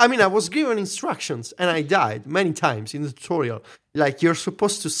 I mean, I was given instructions and I died many times in the tutorial. Like, you're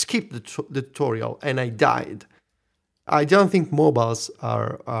supposed to skip the tutorial, and I died. I don't think mobiles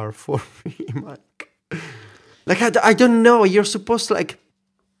are for me, Mike. Like, I don't know. You're supposed to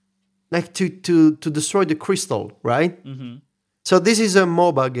to destroy the crystal, right? Mm-hmm. So this is a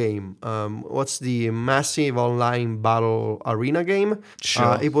MOBA game. What's the Massive Online Battle Arena game?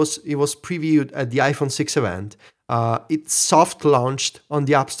 Sure. It was previewed at the iPhone 6 event. It soft launched on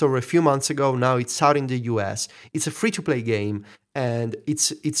the App Store a few months ago. Now it's out in the US. It's a free-to-play game, and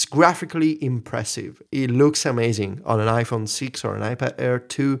it's graphically impressive. It looks amazing on an iPhone 6 or an iPad Air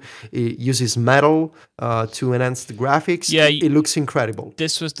 2. It uses metal to enhance the graphics. Yeah, it looks incredible.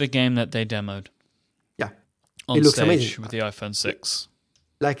 This was the game that they demoed. Yeah, on it looks stage amazing with the iPhone 6.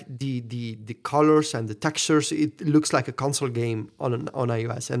 Like the colors and the textures, it looks like a console game on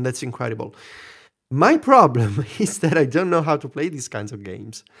iOS, and that's incredible. My problem is that I don't know how to play these kinds of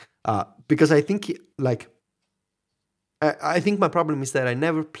games because I think I think my problem is that I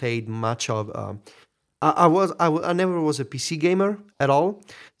never played much of. I never was a PC gamer at all.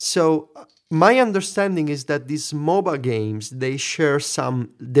 So my understanding is that these MOBA games, they share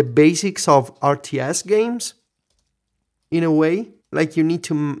the basics of RTS games in a way. Like, you need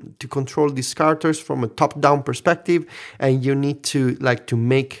to control these characters from a top-down perspective, and you need to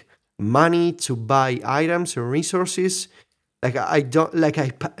make money to buy items or resources. My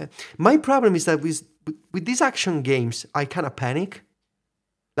problem is that with these action games, I kind of panic.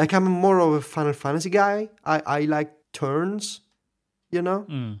 Like, I'm more of a Final Fantasy guy. I like turns,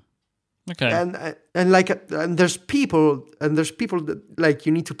 Okay. And there's people that, like,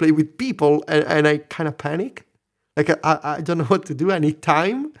 you need to play with people, and I kind of panic. Like, I don't know what to do. I need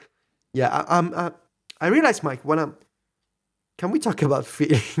time. Yeah, I realize, Mike, can we talk about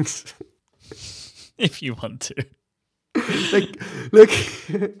feelings? If you want to. like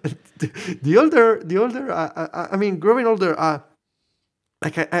the older I mean, growing older, I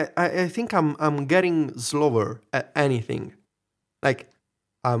think I'm getting slower at anything. Like,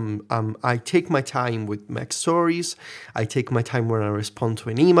 I take my time with Mac stories. I take my time when I respond to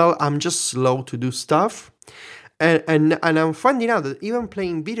an email. I'm just slow to do stuff. And I'm finding out that even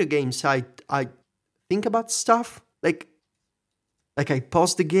playing video games, I think about stuff. Like I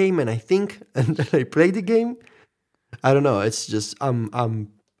pause the game and I think, and then I play the game. I don't know. It's just I'm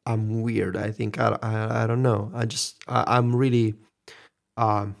weird. I think I don't know. I'm really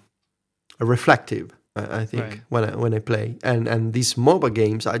reflective. I think right. when I play and these MOBA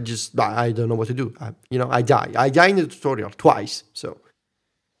games, I don't know what to do. I die in the tutorial twice. So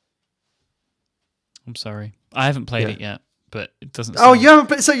I'm sorry. I haven't played it yet, but it doesn't. Oh, you haven't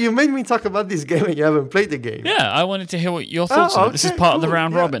played? So you made me talk about this game and you haven't played the game. Yeah, I wanted to hear what your thoughts are. This is part of the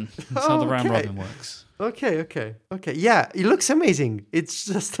round robin. That's how the round robin works. Okay. Yeah, it looks amazing. It's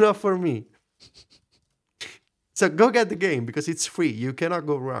just not for me. So go get the game because it's free. You cannot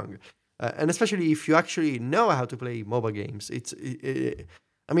go wrong. And especially if you actually know how to play MOBA games. It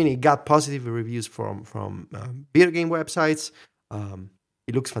got positive reviews from video game websites.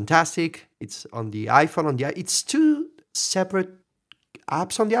 It looks fantastic. It's on the iPhone. It's two separate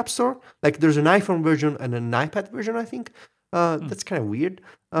apps on the App Store. Like, there's an iPhone version and an iPad version, I think. That's kind of weird.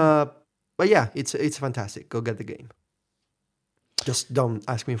 But yeah, it's fantastic. Go get the game. Just don't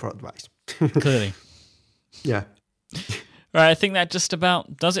ask me for advice. Clearly. Yeah. Right, I think that just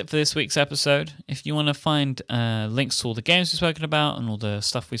about does it for this week's episode. If you want to find links to all the games we've spoken about and all the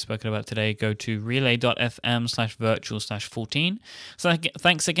stuff we've spoken about today, go to relay.fm/virtual/14. So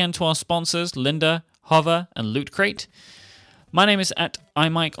thanks again to our sponsors, Lynda, Hover, and Loot Crate. My name is at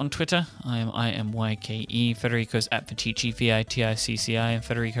iMyke on Twitter. I am IMYKE. Federico's at Viticci, VITICCI, and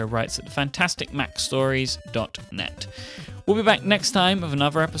Federico writes at fantasticmacstories.net. We'll be back next time with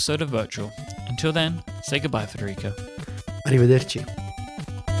another episode of Virtual. Until then, say goodbye, Federico. Arrivederci.